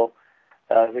impossible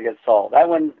to get solved. That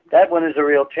one is a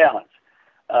real challenge.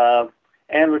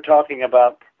 And we're talking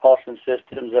about propulsion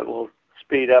systems that will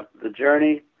speed up the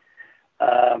journey.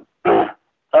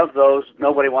 Of those,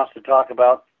 nobody wants to talk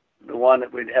about the one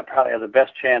that we'd probably have the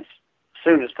best chance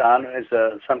soonest on is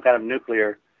some kind of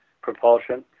nuclear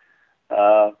propulsion.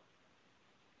 But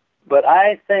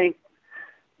I think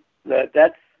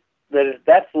that's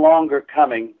longer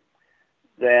coming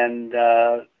than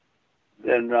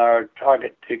our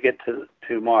target to get to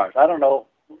Mars. I don't know.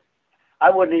 I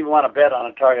wouldn't even want to bet on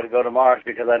a target to go to Mars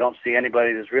because I don't see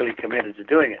anybody that's really committed to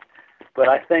doing it. But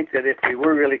I think that if we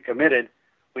were really committed,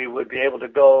 we would be able to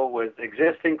go with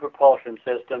existing propulsion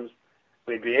systems.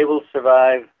 We'd be able to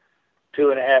survive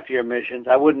 2.5-year missions.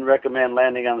 I wouldn't recommend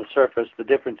landing on the surface. The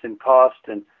difference in cost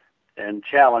and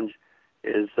challenge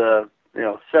is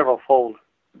several-fold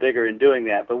bigger in doing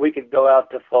that. But we could go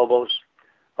out to Phobos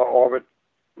or orbit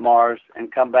Mars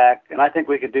and come back, and I think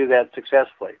we could do that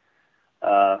successfully.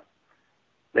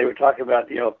 They were talking about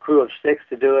a crew of 6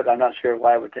 to do it. I'm not sure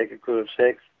why it would take a crew of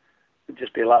 6. It'd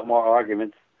just be a lot more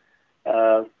arguments.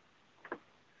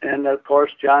 And of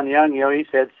course, John Young, he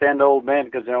said send old men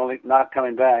because they're only not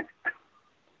coming back.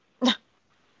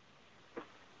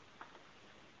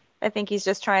 I think he's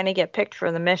just trying to get picked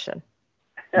for the mission.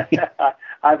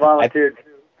 I volunteered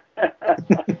too.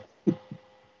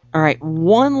 All right,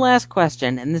 one last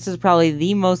question, and this is probably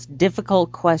the most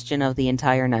difficult question of the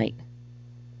entire night.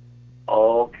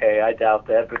 Okay, I doubt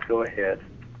that, but go ahead.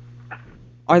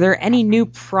 Are there any new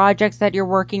projects that you're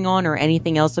working on or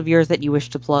anything else of yours that you wish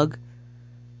to plug?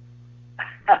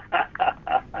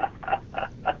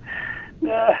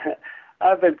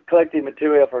 I've been collecting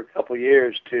material for a couple of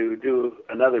years to do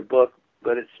another book,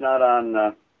 but it's not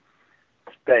on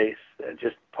space.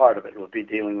 Just part of it will be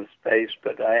dealing with space,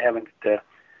 but I haven't...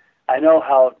 I know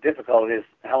how difficult it is,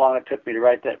 how long it took me to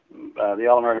write that, The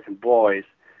All-American Boys.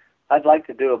 I'd like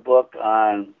to do a book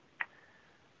on,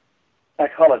 I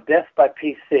call it Death by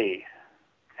PC,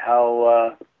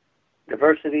 how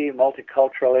diversity,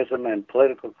 multiculturalism, and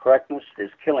political correctness is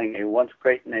killing a once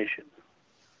great nation.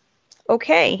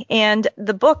 Okay, and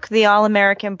the book, The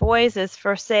All-American Boys, is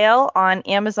for sale on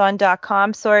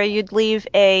Amazon.com. Sorry, you'd leave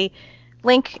a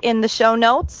link in the show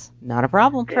notes? Not a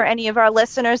problem. For any of our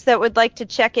listeners that would like to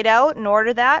check it out and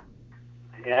order that?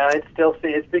 Yeah,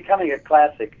 it's becoming a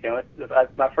classic.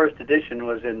 My first edition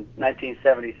was in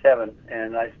 1977,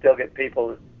 and I still get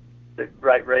people that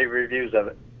write rave reviews of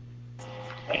it.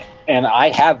 And I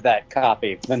have that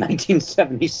copy, the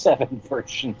 1977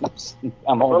 version.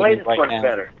 I'm holding the latest it right one's now.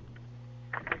 Better.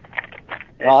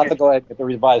 I'll have to go ahead and get the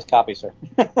revised copy, sir.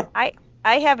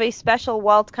 I have a special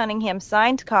Walt Cunningham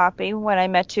signed copy when I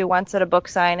met you once at a book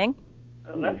signing.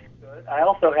 Oh, that's good. I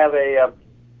also have a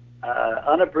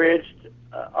unabridged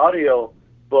audio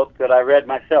book that I read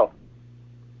myself.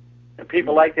 And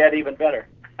people like that even better.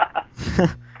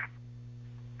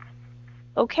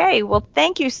 Okay, well,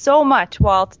 thank you so much,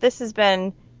 Walt. This has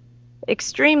been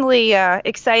extremely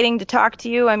exciting to talk to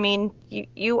you. I mean,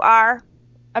 you are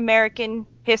American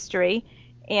history,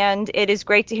 and it is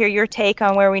great to hear your take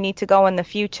on where we need to go in the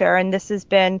future. And this has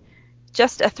been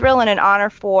just a thrill and an honor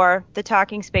for the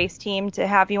Talking Space team to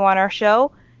have you on our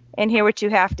show and hear what you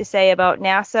have to say about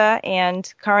NASA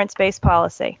and current space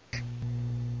policy.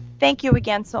 Thank you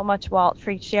again so much, Walt,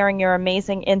 for sharing your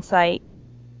amazing insight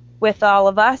with all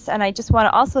of us. And I just want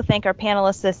to also thank our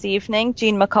panelists this evening,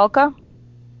 Gene Mikulka.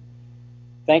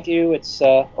 Thank you. It's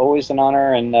always an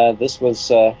honor, and this was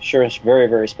sure a very,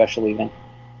 very special evening.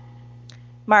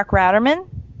 Mark Ratterman.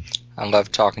 I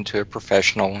love talking to a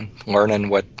professional and learning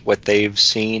what they've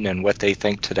seen and what they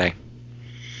think today.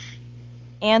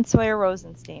 And Sawyer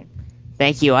Rosenstein.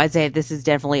 Thank you. I'd say this is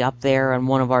definitely up there and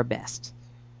one of our best.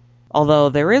 Although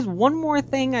there is one more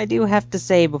thing I do have to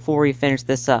say before we finish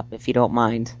this up, if you don't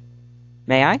mind.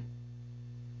 May I?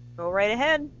 Go right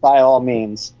ahead. By all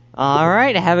means. All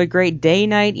right. Have a great day,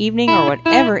 night, evening, or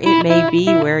whatever it may be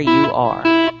where you are.